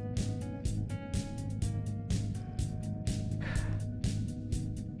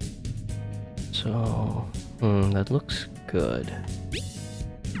 So, that looks good.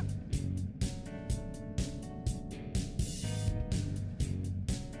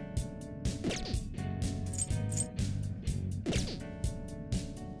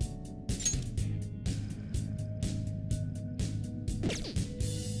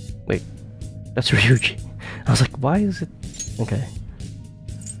 Wait, that's Ryuji. I was like, why is it? Okay.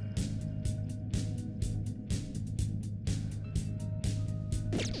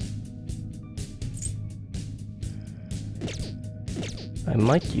 I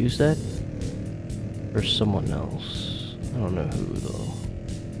might use that for someone else. I don't know who though.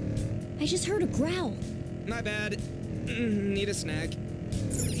 I just heard a growl. My bad. Need a snack.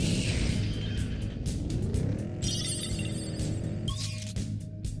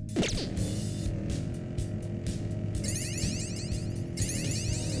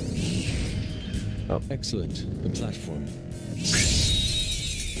 Oh. Excellent. The platform.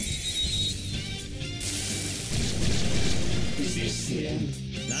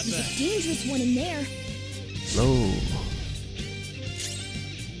 Not There's bad. a dangerous one in there. Low.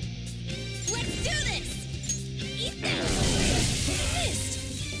 Let's do this! Eat that! Fist!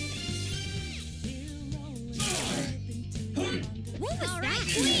 What was that?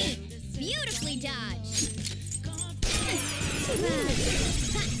 Queen! Beautifully dodged!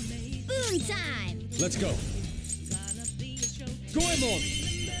 Boom time! Let's go. Goemon.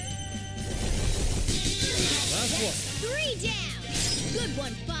 Last one. 3 down! Good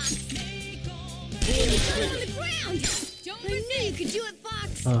one, Fox. He's on the ground. I knew you could do it,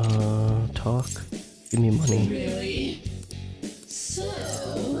 Fox. Talk. Give me money. Really? So?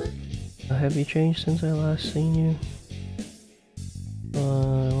 Have you changed since I last seen you?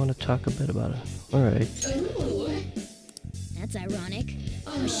 I want to talk a bit about it. Alright. Ooh. That's ironic.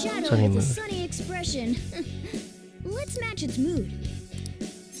 A shadow Sunny has mood. a sunny expression. Let's match its mood.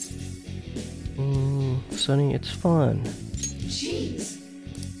 Sunny, it's fun. Jeez.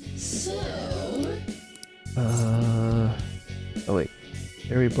 So? Oh wait.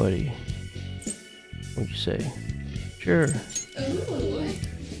 Everybody. What'd you say? Sure. Ooh.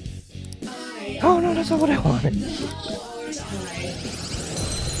 Oh no, that's not what I wanted.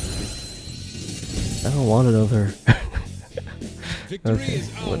 I don't want another. Victory Okay, is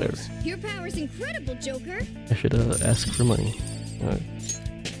ours. whatever. Your power's incredible, Joker. I should ask for money.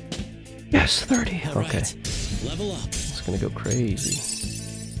 Yes, 30. All Okay. right. Level up. It's gonna go crazy.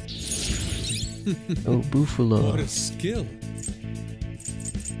 Oh, What Bufula. a skill.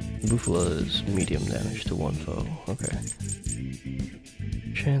 Bufula is medium damage to one foe. Okay.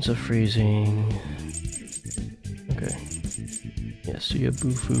 Chance of freezing. Okay. Yeah, so you have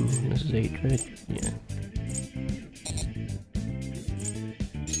Bufu. This is 8, right? Yeah.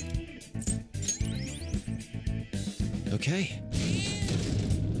 Okay.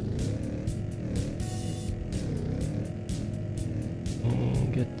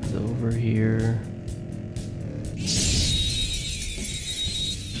 And get over here.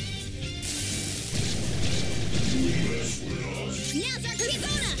 Now's our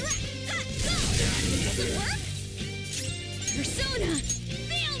Persona! Ha, go! Does it work? Persona!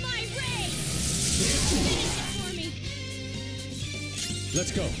 Feel my ray! Finish it for me!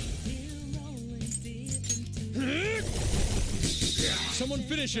 Let's go. Someone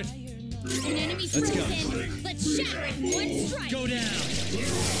finish it. An enemy Let's go. frozen! Let's shatter it in one strike! Go down.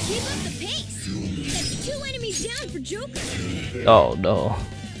 Keep up the pace! That's 2 enemies down for Joker! Oh no.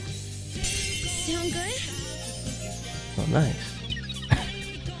 Sound good? Oh, nice.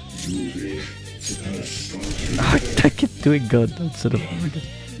 I keep doing gun instead of organ.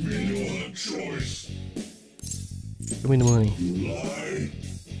 Give me the money.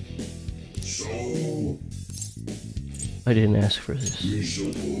 I didn't ask for this.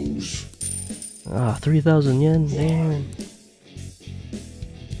 Ah, 3,000 yen, damn.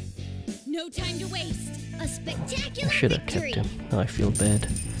 No time to waste! A spectacular I should have victory! kept him. Now I feel bad.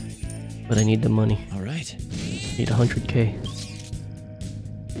 But I need the money. All right. Need 100k.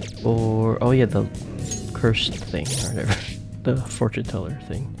 Or, oh yeah, the cursed thing, or whatever. The fortune teller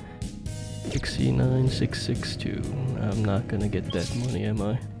thing. 69662. I'm not gonna get that money, am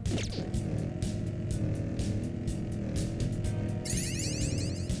I?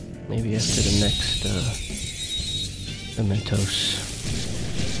 Maybe after the next, Mementos.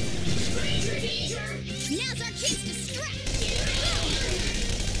 Now's our chance to strike!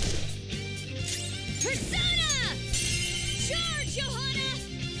 Persona! Charge, Johanna!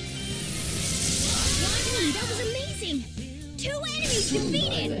 Wow, that was amazing! 2 enemies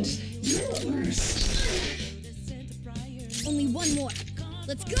defeated! Only one more.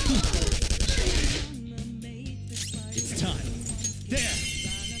 Let's go! It's time. There.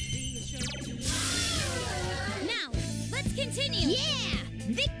 Now, let's continue! Yeah!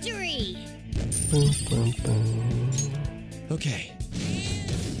 Victory! Boom, boom, boom. Okay.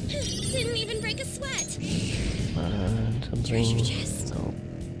 Didn't even break a sweat! Something. Treasure chest. No.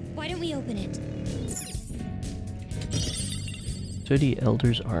 Why don't we open it? 30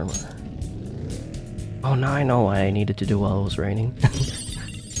 Elder's Armor. Oh, now I know why I needed to do while it was raining.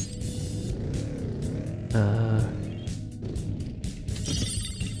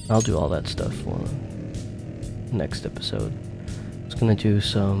 I'll do all that stuff for next episode. I was gonna do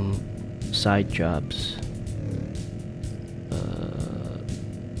some side jobs.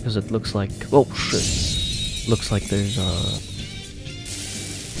 Because it looks like... Oh, shit! Looks like there's,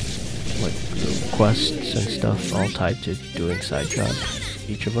 like, quests and stuff all tied to doing side jobs,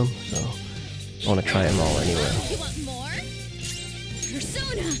 each of them, so I want to try them all anyway. You want more?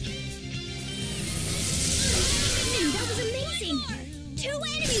 Persona! That was amazing! 2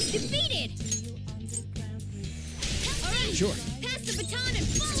 enemies defeated! Alright, Sure. pass the baton and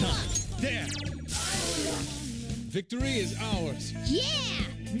It's follow time. up! There. Victory is ours. Yeah!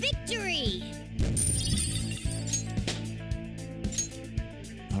 Victory!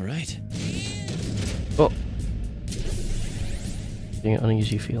 All right. Oh! Getting an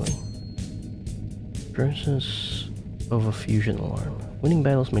uneasy feeling. Presence of a fusion alarm. Winning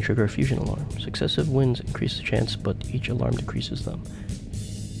battles may trigger a fusion alarm. Successive wins increase the chance, but each alarm decreases them.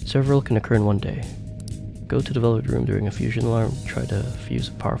 Several can occur in one day. Go to the velvet room during a fusion alarm. Try to fuse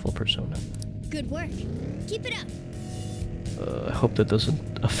a powerful persona. Good work. Keep it up. I hope that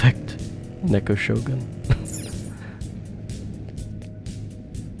doesn't affect Neko Shogun.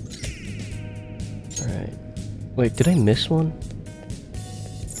 Alright. Wait, did I miss one?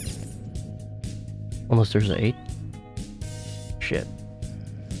 Unless there's an 8? Shit.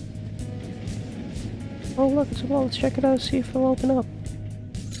 Oh look, it's a wall. Let's check it out, see if it'll open up.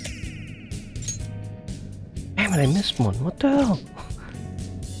 Damn it, I missed one. What the hell?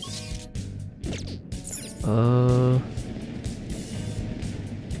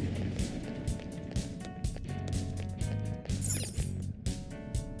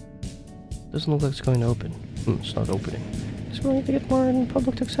 Doesn't look like it's going to open. It's not opening. It's going to get more in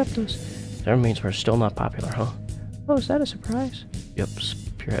public to accept us. That means we're still not popular, huh? Oh, is that a surprise? Yep,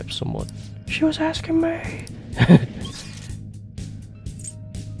 perhaps somewhat. She was asking me!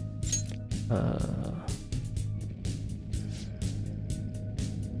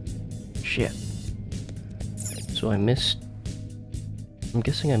 Shit. So I missed... I'm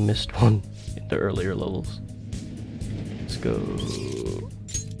guessing I missed one in the earlier levels. Let's go...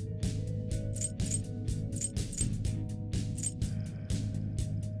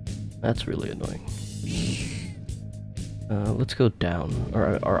 That's really annoying. Let's go down,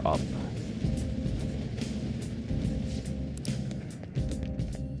 or up.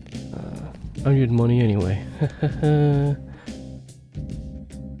 I need money anyway. I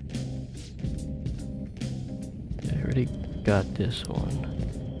already got this one.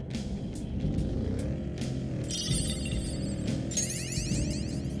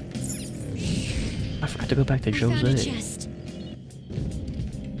 I forgot to go back to Jose.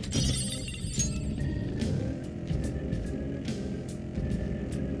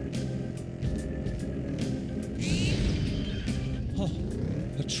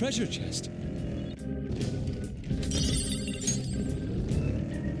 Treasure chest.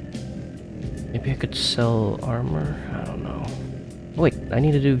 Maybe I could sell armor? I don't know. Wait, I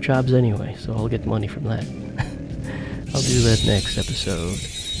need to do jobs anyway, so I'll get money from that. I'll do that next episode.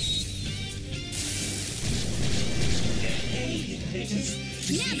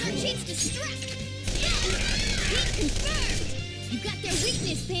 Now's our chance to strike! Hit confirmed! You got their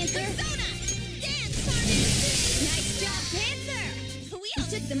weakness, Panther! Persona! Dance, Carmen! Nice job, Panther! We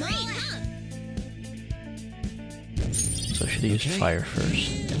took them all out! So I should have used fire first,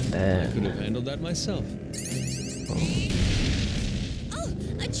 and I could have handled that myself. Oh,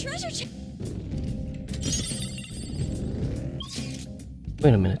 a treasure chest!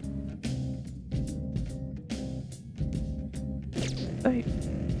 Wait a minute. I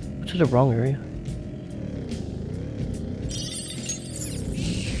went to the wrong area.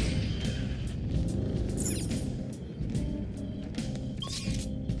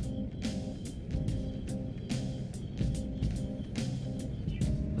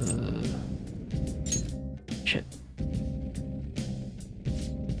 Shit.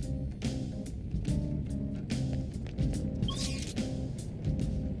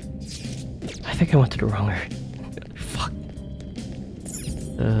 I think I went to the wrong area. Fuck.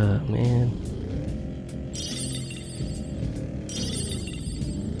 Man.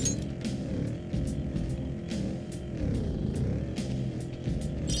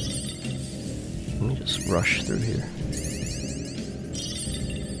 Let me just rush through here.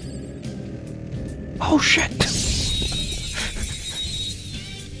 Oh shit! Alright,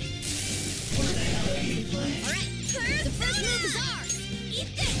 the first move is ours! Eat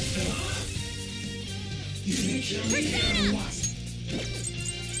this! Persona!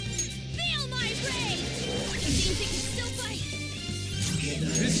 Feel my rage! You didn't think you'd still fight?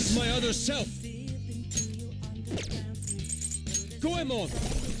 This is my other self. Goemon!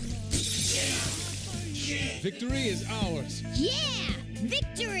 Victory is ours. Yeah!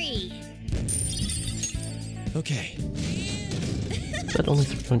 Victory! Okay. Is that only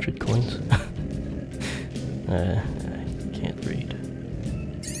 300 coins? I can't read.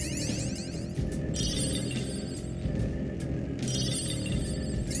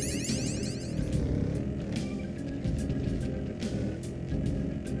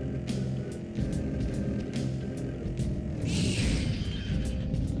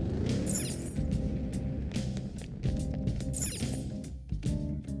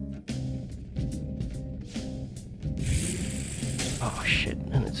 Oh shit,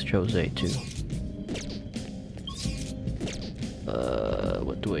 and it's Jose too.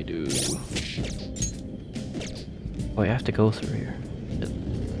 What do I do? Oh, I have to go through here.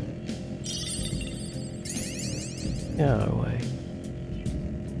 Get out of the way.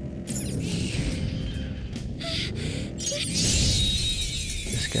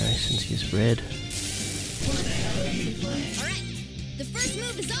 This guy, since he's red. Alright, the first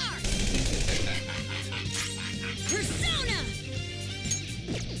move is ours! Persona!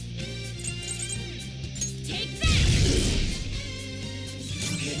 Take that!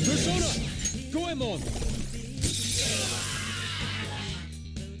 Persona! Goemon!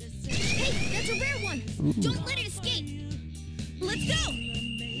 Hey, that's a rare one! Don't let it escape! Let's go!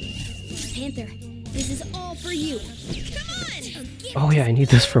 Panther, this is all for you. Come on! Oh yeah, I need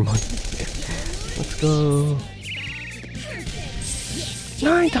this for money. Let's go.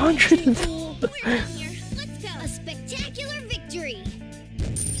 900. We're done here. Let's go! A spectacular victory!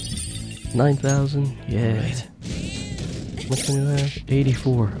 9,000. Yeah. What's do I have?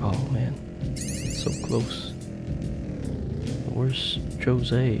 84. Oh man, so close. Where's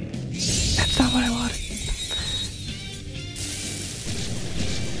Jose? That's not what I wanted.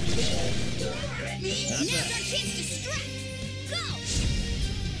 Now's our chance to strike! Go!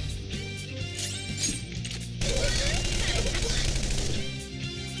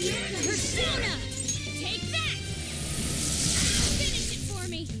 Persona! Take that! Finish it for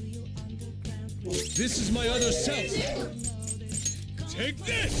me! This is my other self! Take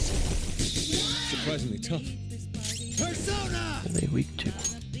this! Surprisingly tough. Persona! What are they weak to?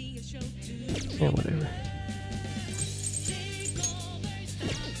 Yeah, whatever.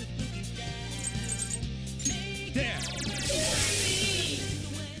 There!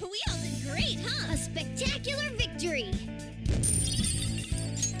 We all did great, huh? A spectacular victory!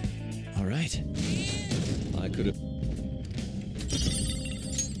 Alright. I could have.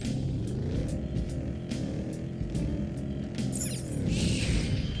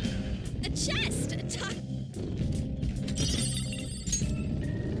 A chest! A top!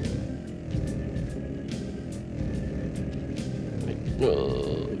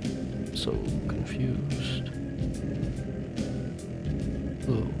 So confused.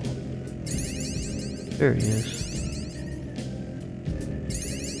 Oh. There he is.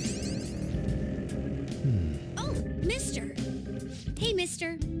 Oh, mister! Hey,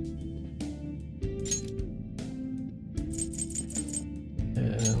 mister!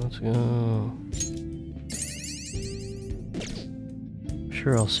 Yeah, let's go.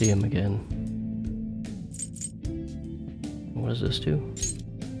 Sure, I'll see him again. What does this do?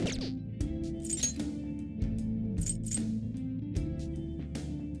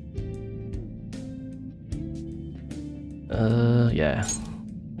 Yeah.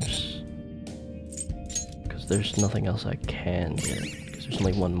 Because there's nothing else I can get. Because there's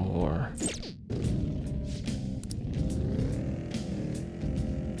only one more.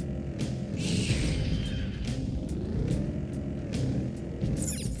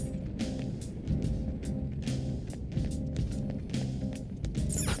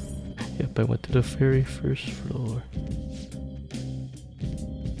 Yep, I went to the very first floor.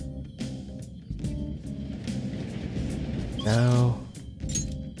 Now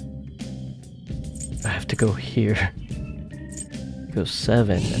I have to go here. Go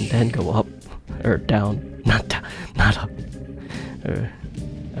 7 and then go up or down, not up. Or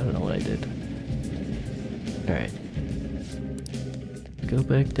I don't know what I did. All right, go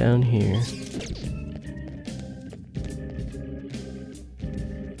back down here.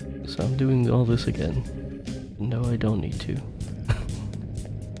 So I'm doing all this again. No, I don't need to.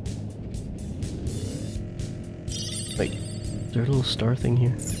 Wait, is there a little star thing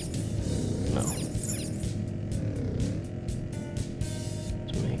here? No.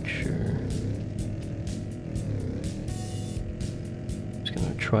 Let's make sure. Just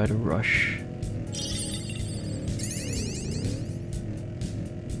gonna try to rush.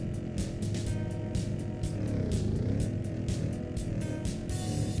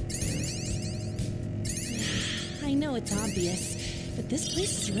 I know it's obvious, but this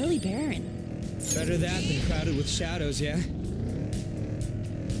place is really barren. Better that than crowded with shadows, yeah?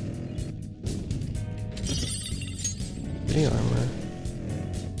 Pretty armor.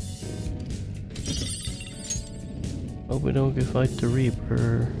 Hope we don't get fight the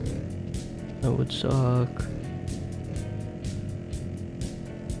Reaper. That would suck.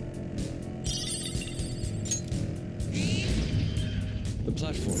 The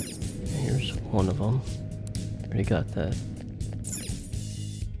platform. Here's one of them. Already got that.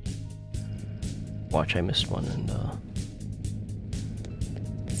 Watch, I missed one and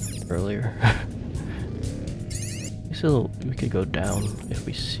earlier. Still, we could go down if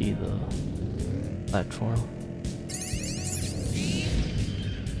we see the platform.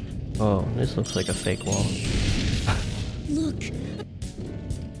 Oh, this looks like a fake wall. Look,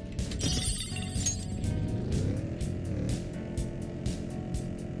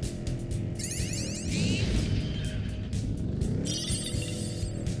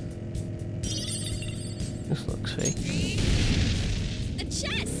 This looks fake. A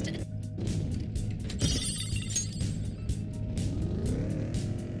chest!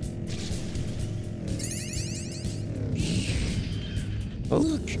 Oh.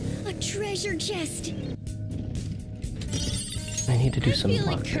 Look, a treasure chest! I need to do I'm some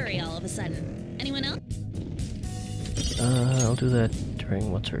feeling lockpicking. curry all of a sudden. Anyone else? I'll do that during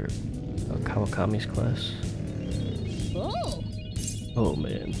what's her Kawakami's class. Oh, Oh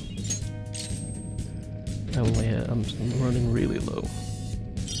man. I'm running really low.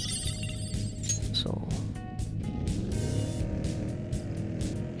 So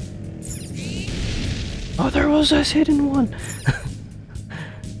oh, there was this hidden one.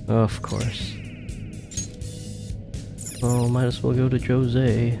 Of course. Oh, might as well go to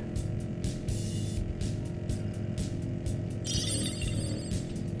Jose.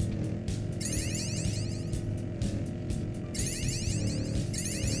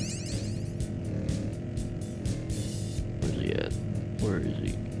 Where's he at? Where is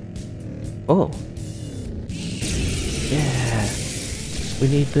he? Oh. Yeah. We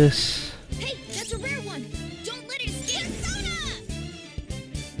need this. Hey, that's a rare one! Don't let it escape! Persona!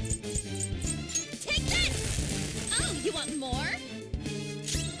 Take this! Oh, you want more?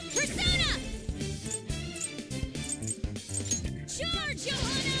 Persona! Charge,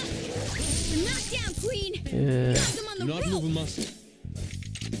 Johanna! You're knocked down, Queen! Yeah. Got them on Do the not move a rope! muscle.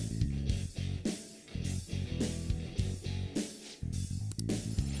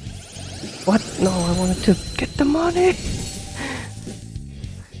 What? No, I wanted to get the money.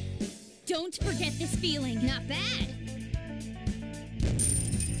 Don't forget this feeling. Not bad.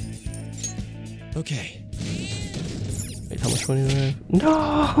 Okay. Wait, how much money do I have?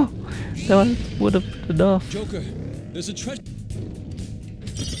 No! That would have been enough. Joker, there's a treasure.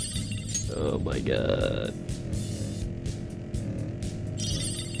 Oh my god.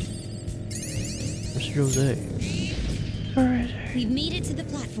 Where's Jose? Alright. We've made it to the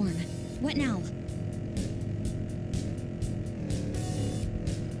platform. What now?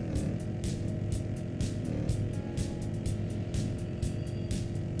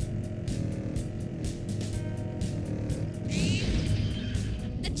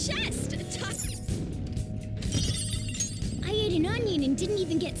 The chest! I ate an onion and didn't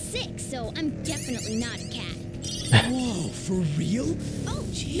even get sick, so I'm definitely not a cat. Whoa, for real? Oh,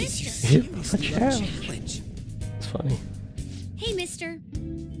 Jeez, mister! you Hit seriously the love challenge. challenge. It's funny. Hey, mister.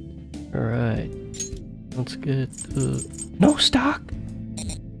 Alright. Let's get no stock!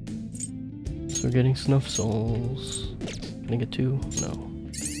 So we're getting snuff souls. Can I get 2? No.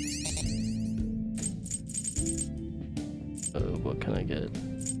 What can I get?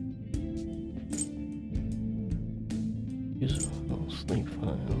 Use a sleep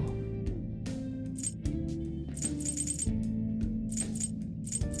file.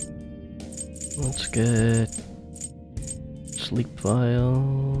 Let's get sleep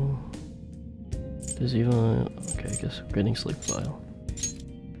file. Does even okay? I guess we're getting sleep file.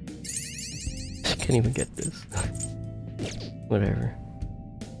 I can't even get this. Whatever.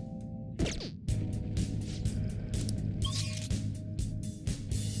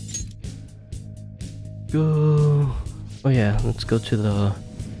 Go. Oh yeah, let's go to the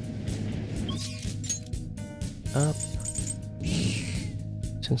up.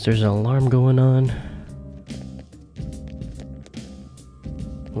 Since there's an alarm going on,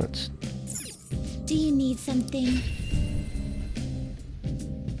 let's. Do you need something?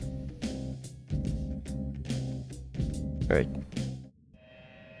 Alright.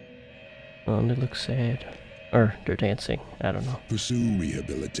 Oh, they look sad. Or they're dancing. I don't know. Pursue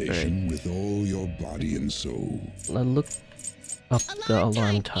rehabilitation with all your body and soul. Let's look up the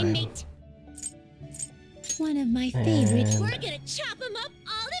alarm time. Inmate. One of my favorites. We're gonna chop them up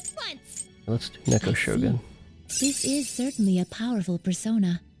all at once. Let's do Neko Shogun. this is certainly a powerful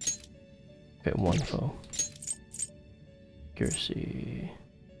persona. Okay, 1 foe. Accuracy.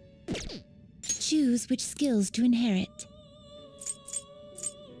 Choose which skills to inherit.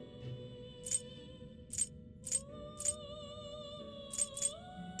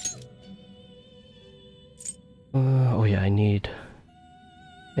 Oh yeah, I need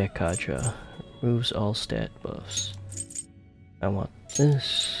Ekaja. Removes all stat buffs. I want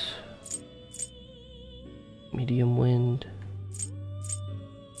this. Medium wind.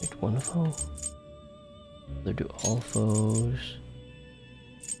 Make 1 foe. They do all foes.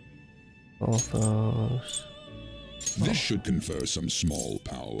 All foes. This should confer some small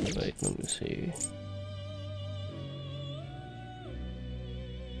power. Wait, let me see.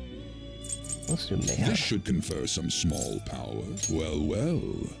 Let's do Mayhem. This should confer some small power. Well, well.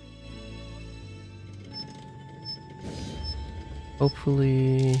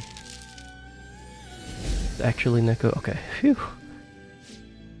 Hopefully. actually Neko. Okay, phew.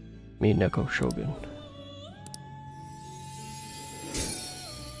 Me Neko Shogun.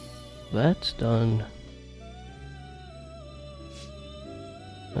 That's done.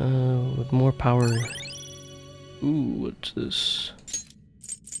 With more power. Ooh, what's this?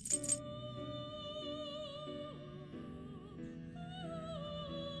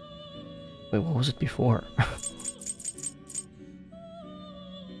 Wait, what was it before?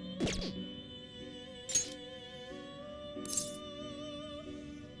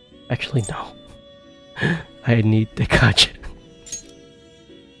 Actually, no. I need the gacha.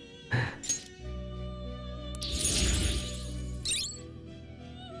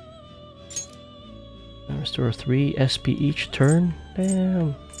 Restore 3 SP each turn?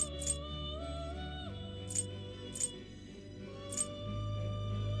 Damn.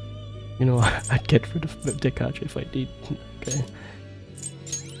 You know, I'd get rid of the gacha if I need. Okay.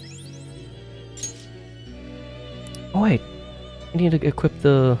 Oh wait, I need to equip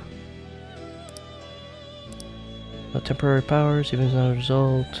the temporary powers, even without a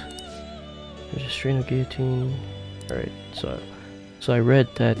result. There's a strain of guillotine. Alright, so I read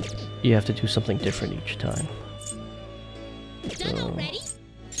that you have to do something different each time. Done already?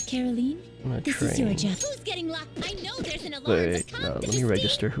 Caroline, this train. is your job. Who's getting locked? I know there's an alarm. Wait, but no, calm, let did me you see?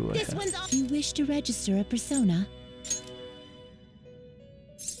 register who I This have. one's all. You wish to register a persona.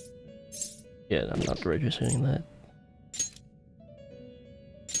 Yeah, I'm not registering that.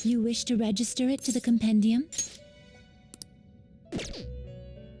 You wish to register it to the compendium?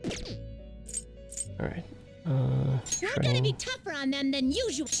 Alright. We're gonna Train. be tougher on them than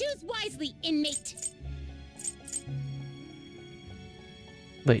usual. Choose wisely, inmate.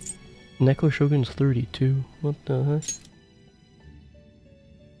 Wait, Neko Shogun's 32. What the heck?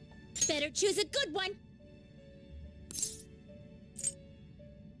 Better choose a good one.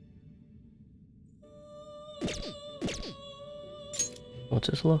 What's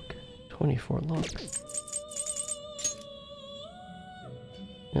his luck? 24 luck.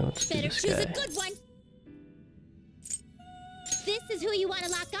 Yeah, let's do Better this choose a guy. good one. This is who you want to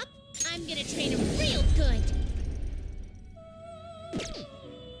lock up? I'm gonna train him real good.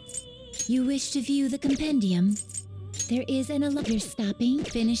 You wish to view the compendium? There is an alarm. You're stopping?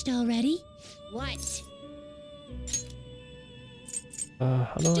 Finished already? What?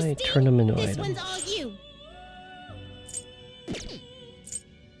 How do I Justine, turn them into this items? one's all you.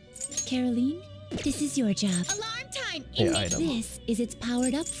 Caroline, this is your job. Alarm time, Yeah, inmate. item. This is its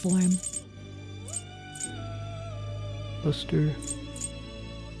powered up form. Buster.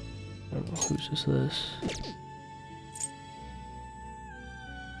 I don't know whose is this.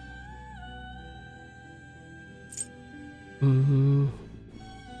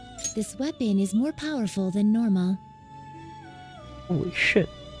 This weapon is more powerful than normal. Holy shit.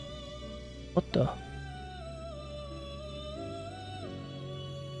 What the?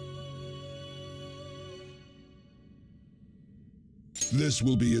 This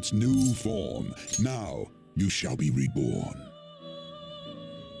will be its new form. Now you shall be reborn.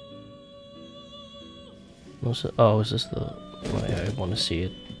 What's it? Oh, is this the... I want to see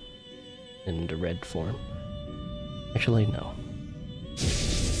it in the red form. Actually, no.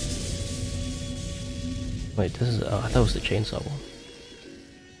 Wait, this is... Oh, I thought it was the chainsaw one.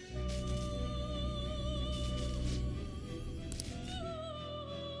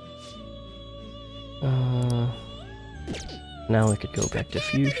 Now we could go back to Prepare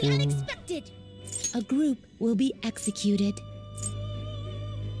for the fusion. unexpected. A group will be executed.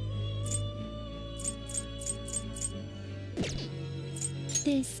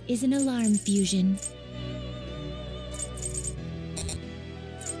 This is an alarm fusion.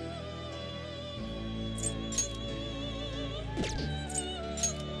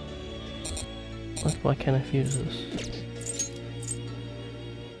 What? Why can't I fuse this?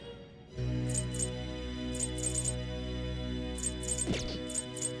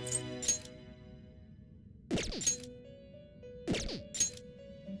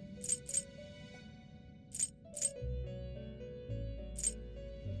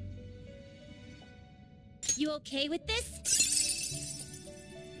 You okay with this?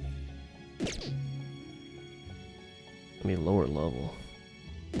 Let me lower level.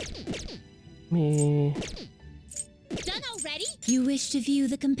 Me. Done already? You wish to view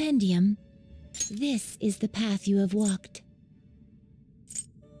the compendium? This is the path you have walked.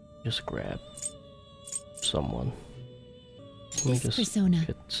 Just grab someone. Let me This just persona.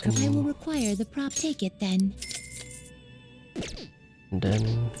 get I will some, require the prop. Take it then. and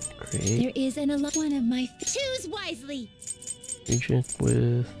then create There is an one of my. Choose wisely. agent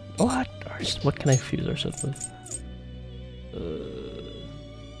with what? What can I fuse ourselves with?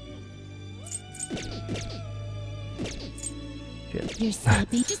 Shit. You're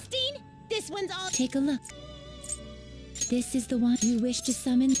stopping. Justine, this one's all. Take a look. This is the one you wish to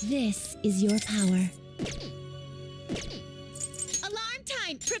summon. This is your power. Alarm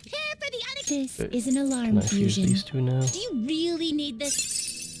time! Prepare for the This is an alarm Can I fuse fusion. these two now? Do you really need this?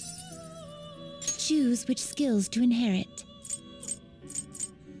 Choose which skills to inherit.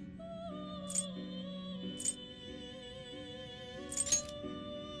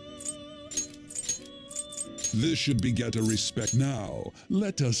 This should beget a respect. Now,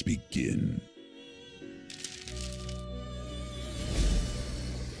 let us begin.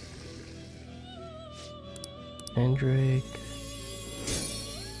 Mandrake.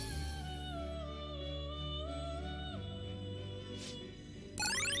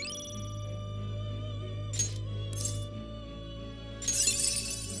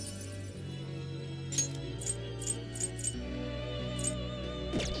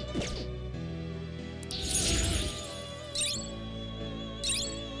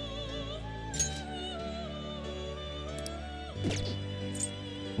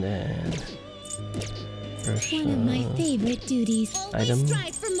 Then first, One of my favorite duties. Always Item.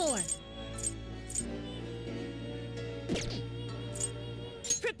 strive for more.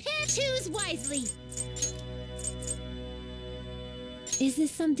 Prepare. Choose wisely. Is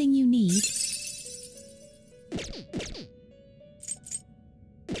this something you need?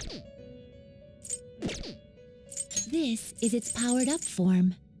 This is its powered up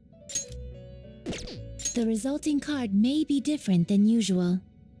form. The resulting card may be different than usual.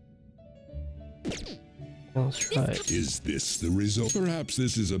 let's try it. Is this the result? Perhaps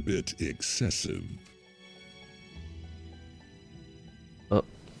this is a bit excessive. Oh,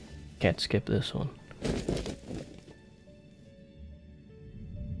 can't skip this one.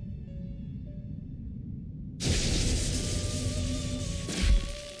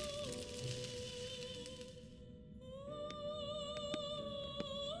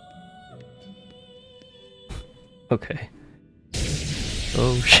 Okay.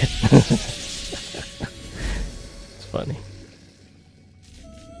 Oh shit. It's funny.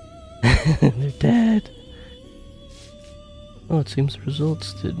 They're dead. Oh, it seems the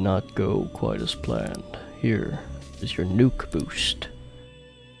results did not go quite as planned. Here is your nuke boost.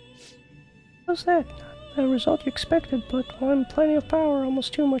 How's that? Not the result you expected, but one plenty of power,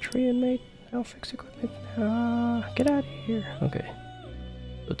 almost too much for you, inmate. Now fix equipment. Get out of here. Okay.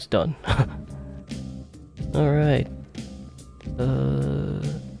 So it's done. Alright.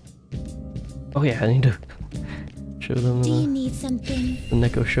 Oh yeah, I need to show them Do you need something? the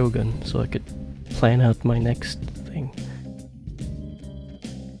Neko Shogun so I could plan out my next thing.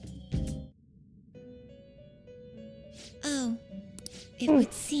 Oh, it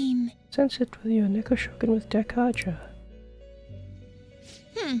would seem. Sense it with you, Neko Shogun with Dekaja.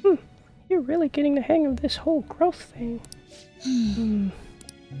 Hmm. You're really getting the hang of this whole growth thing.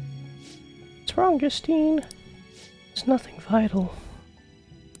 What's wrong, Justine? It's nothing vital.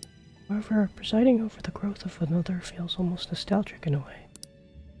 However, presiding over the growth of another feels almost nostalgic in a way.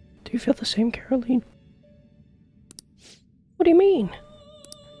 Do you feel the same, Caroline? What do you mean?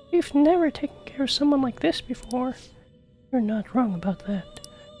 You've never taken care of someone like this before. You're not wrong about that.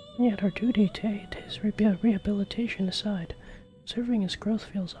 And yet our duty to aid his rehabilitation aside, observing his growth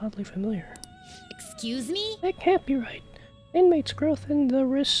feels oddly familiar. Excuse me? That can't be right. Inmate's growth and the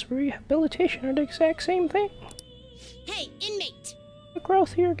risk rehabilitation are the exact same thing. Hey, inmate! The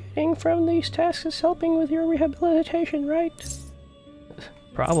growth you're getting from these tasks is helping with your rehabilitation, right?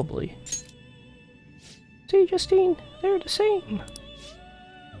 Probably. See, Justine, they're the same.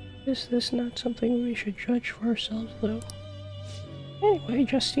 Is this not something we should judge for ourselves, though? Anyway,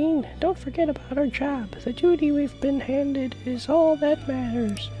 Justine, don't forget about our job. The duty we've been handed is all that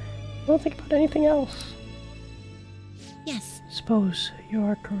matters. Don't think about anything else. Yes. Suppose you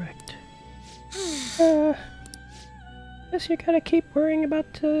are correct. Guess you gotta keep worrying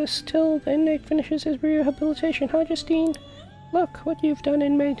about this till the inmate finishes his rehabilitation, huh, Justine? Look what you've done,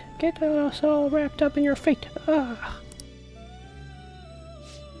 inmate. Get us all wrapped up in your fate. Ah.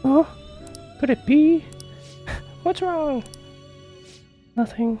 Huh? Could it be? What's wrong?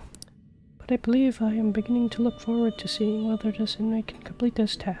 Nothing. But I believe I am beginning to look forward to seeing whether this inmate can complete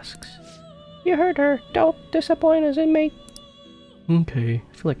his tasks. You heard her. Don't disappoint us, inmate. Okay.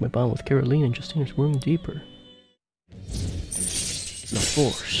 I feel like my bond with Caroline and Justine is growing deeper. The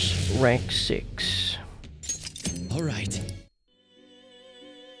Force, rank 6. All right.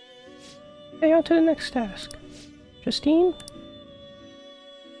 Okay, on to the next task. Justine?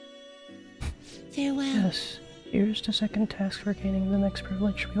 Farewell. Yes, here's the second task for gaining the next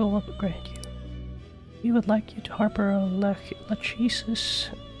privilege we will grant you. We would like you to harbor a Lachesis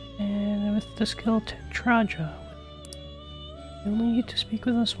and with the skill Tetraja. You only need to speak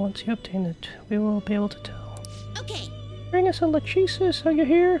with us once you obtain it. We will be able to tell. Okay. Bring us a Lachesis, are you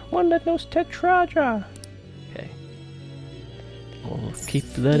here? One that knows Tetraja. Okay. We'll keep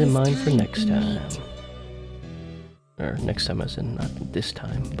that in mind for next time. Or next time as in not this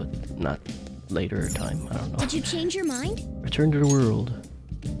time, but not later time. I don't know. Did you change your mind? Return to the world.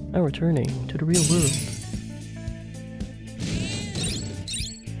 Now returning to the real world.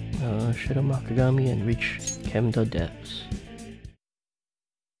 Shadow Makagami and reach Chemdah depths.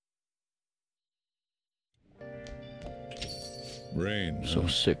 Rain. So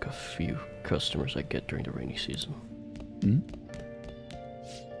sick of few customers I get during the rainy season.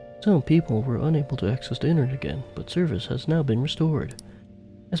 Some people were unable to access the internet again, but service has now been restored.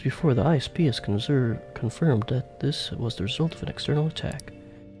 As before, the ISP has confirmed that this was the result of an external attack.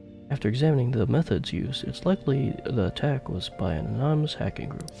 After examining the methods used, it's likely the attack was by an anonymous hacking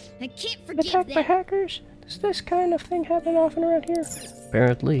group. I can't An forget attack that. by hackers? Does this kind of thing happen often around here?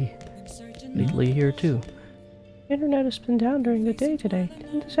 Apparently. Lately here too. The internet has been down during the day today.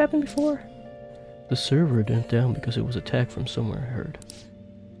 Didn't this happen before? The server went down because it was attacked from somewhere, I heard.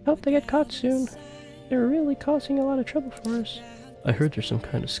 Hope they get caught soon. They're really causing a lot of trouble for us. I heard there's some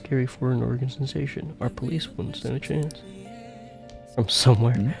kind of scary foreign organization. Our police wouldn't stand a chance. From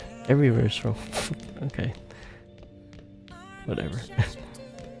somewhere. Everywhere's from. Okay. Whatever.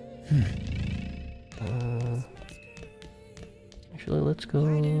 Actually, let's go.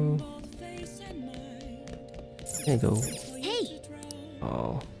 There you go. Hey!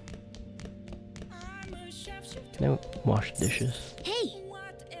 Oh. Can I wash dishes? Hey!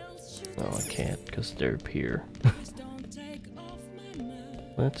 No, I can't, because they're here.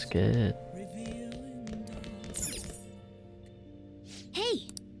 Let's get... Hey!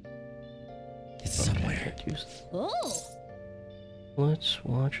 It's Okay, I somewhere. can't use it. Oh! Let's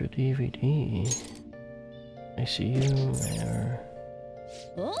watch a DVD. I see you there.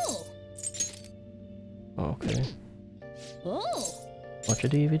 Oh! Okay. Oh! Watch a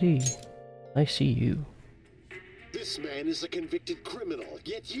DVD. I see you. This man is a convicted criminal,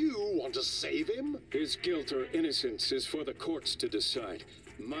 yet you want to save him? His guilt or innocence is for the courts to decide.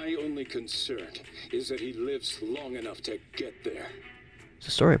 My only concern is that he lives long enough to get there. It's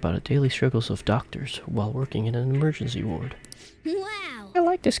a story about the daily struggles of doctors while working in an emergency ward. Wow! I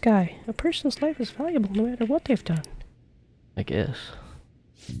like this guy. A person's life is valuable no matter what they've done. I guess.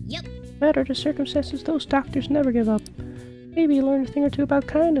 Yep. No matter the circumstances, those doctors never give up. Maybe you learn a thing or two about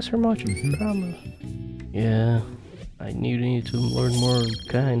kindness from watching drama. Yeah, I need to learn more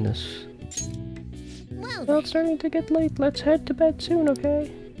kindness. Well, it's starting to get late. Let's head to bed soon,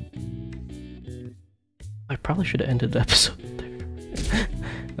 okay? I probably should have ended the episode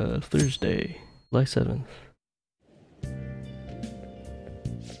there. Thursday, July 7th.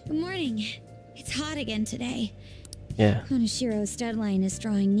 Good morning. It's hot again today. Yeah. Konoshiro's deadline is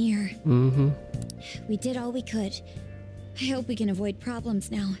drawing near. Mm-hmm. We did all we could. I hope we can avoid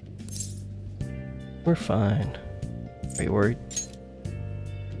problems now. We're fine. Are you worried?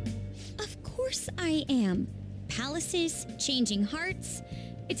 Of course I am. Palaces, changing hearts.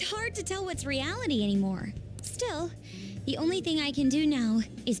 It's hard to tell what's reality anymore. Still, the only thing I can do now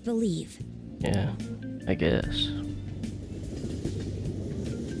is believe. Yeah, I guess.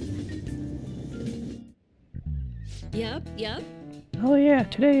 Yep. Oh yeah,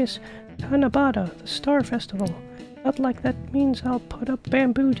 today is Tanabata, the Star Festival. Not like that means I'll put up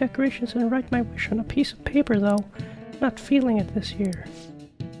bamboo decorations and write my wish on a piece of paper, though. Not feeling it this year.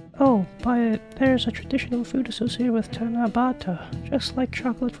 Oh, but there's a traditional food associated with Tanabata, just like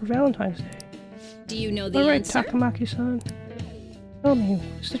chocolate for Valentine's Day. Do you know the Alright, answer? Takamaki-san. Tell me,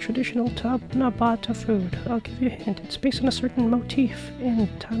 what's the traditional Tanabata food? I'll give you a hint. It's based on a certain motif in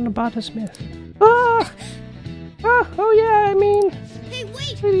Tanabata's myth. Ah! Ah, oh yeah, I mean... Hey,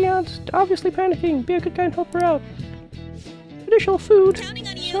 wait! The aunt's obviously panicking. Be a good guy and help her out. Traditional food. Counting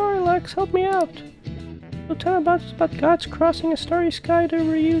on you! Sorry, Lex, help me out. So Tanabata's about gods crossing a starry sky to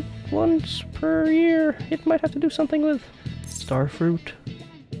reunite once per year. It might have to do something with... starfruit?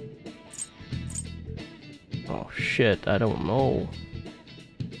 Oh shit, I don't know.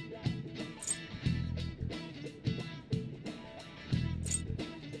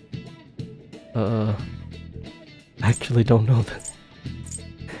 Actually don't know that.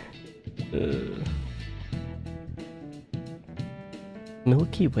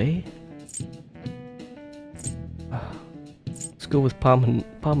 Milky Way? Let's go with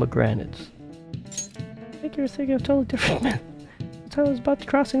pomegranates. I think you're thinking of totally different myth. I was about to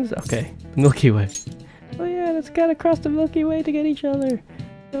crossing. Okay, the Milky Way. Oh yeah, it's gotta cross the Milky Way to get each other.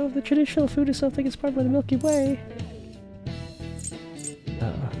 So if the traditional food is something inspired by the Milky Way.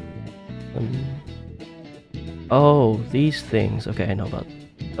 Oh, these things. Okay, I know about.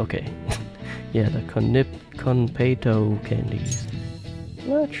 Okay. Yeah, the Conpeto candies.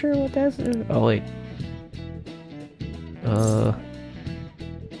 Not sure what that's. Oh, wait.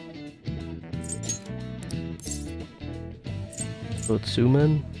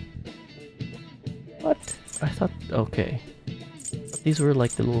 Otsuman? What? I thought. Okay. These were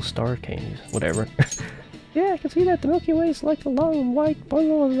like the little star candies. Whatever. Yeah, I can see that the Milky Way is like a long white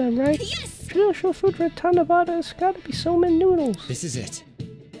bundle of them, right? Yes! Traditional food for Tanabata has gotta be somen noodles. This is it.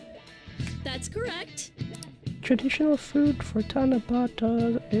 That's correct. Traditional food for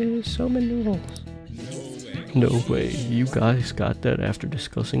Tanabata is somen noodles. No way. No way. You guys got that after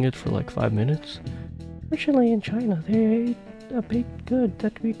discussing it for like 5 minutes? Originally in China, they ate a baked good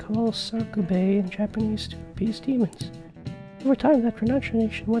that we call sakube in Japanese to appease demons. Over time, that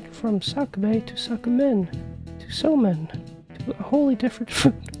pronunciation went from sakube to sakumen to somen to a wholly different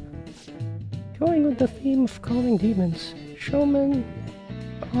food. Going with the theme of calling demons, shomen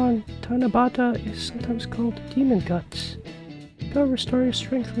on Tanabata is sometimes called demon guts. Go restore your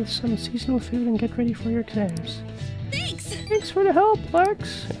strength with some seasonal food and get ready for your exams. Thanks! Thanks for the help,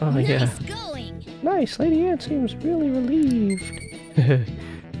 Lex! Oh yeah. Nice going! Nice, Lady Anne seems really relieved.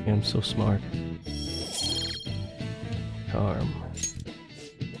 I'm so smart. Charm.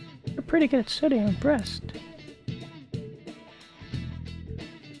 You're pretty good at sitting on breast.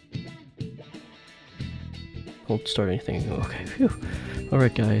 Won't start anything. Okay, phew.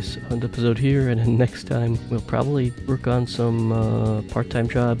 Alright guys, end the episode here, and then next time we'll probably work on some part-time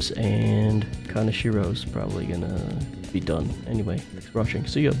jobs, and Kanashiro's probably gonna be done. Anyway, thanks for watching.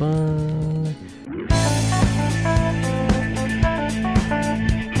 See ya, bye!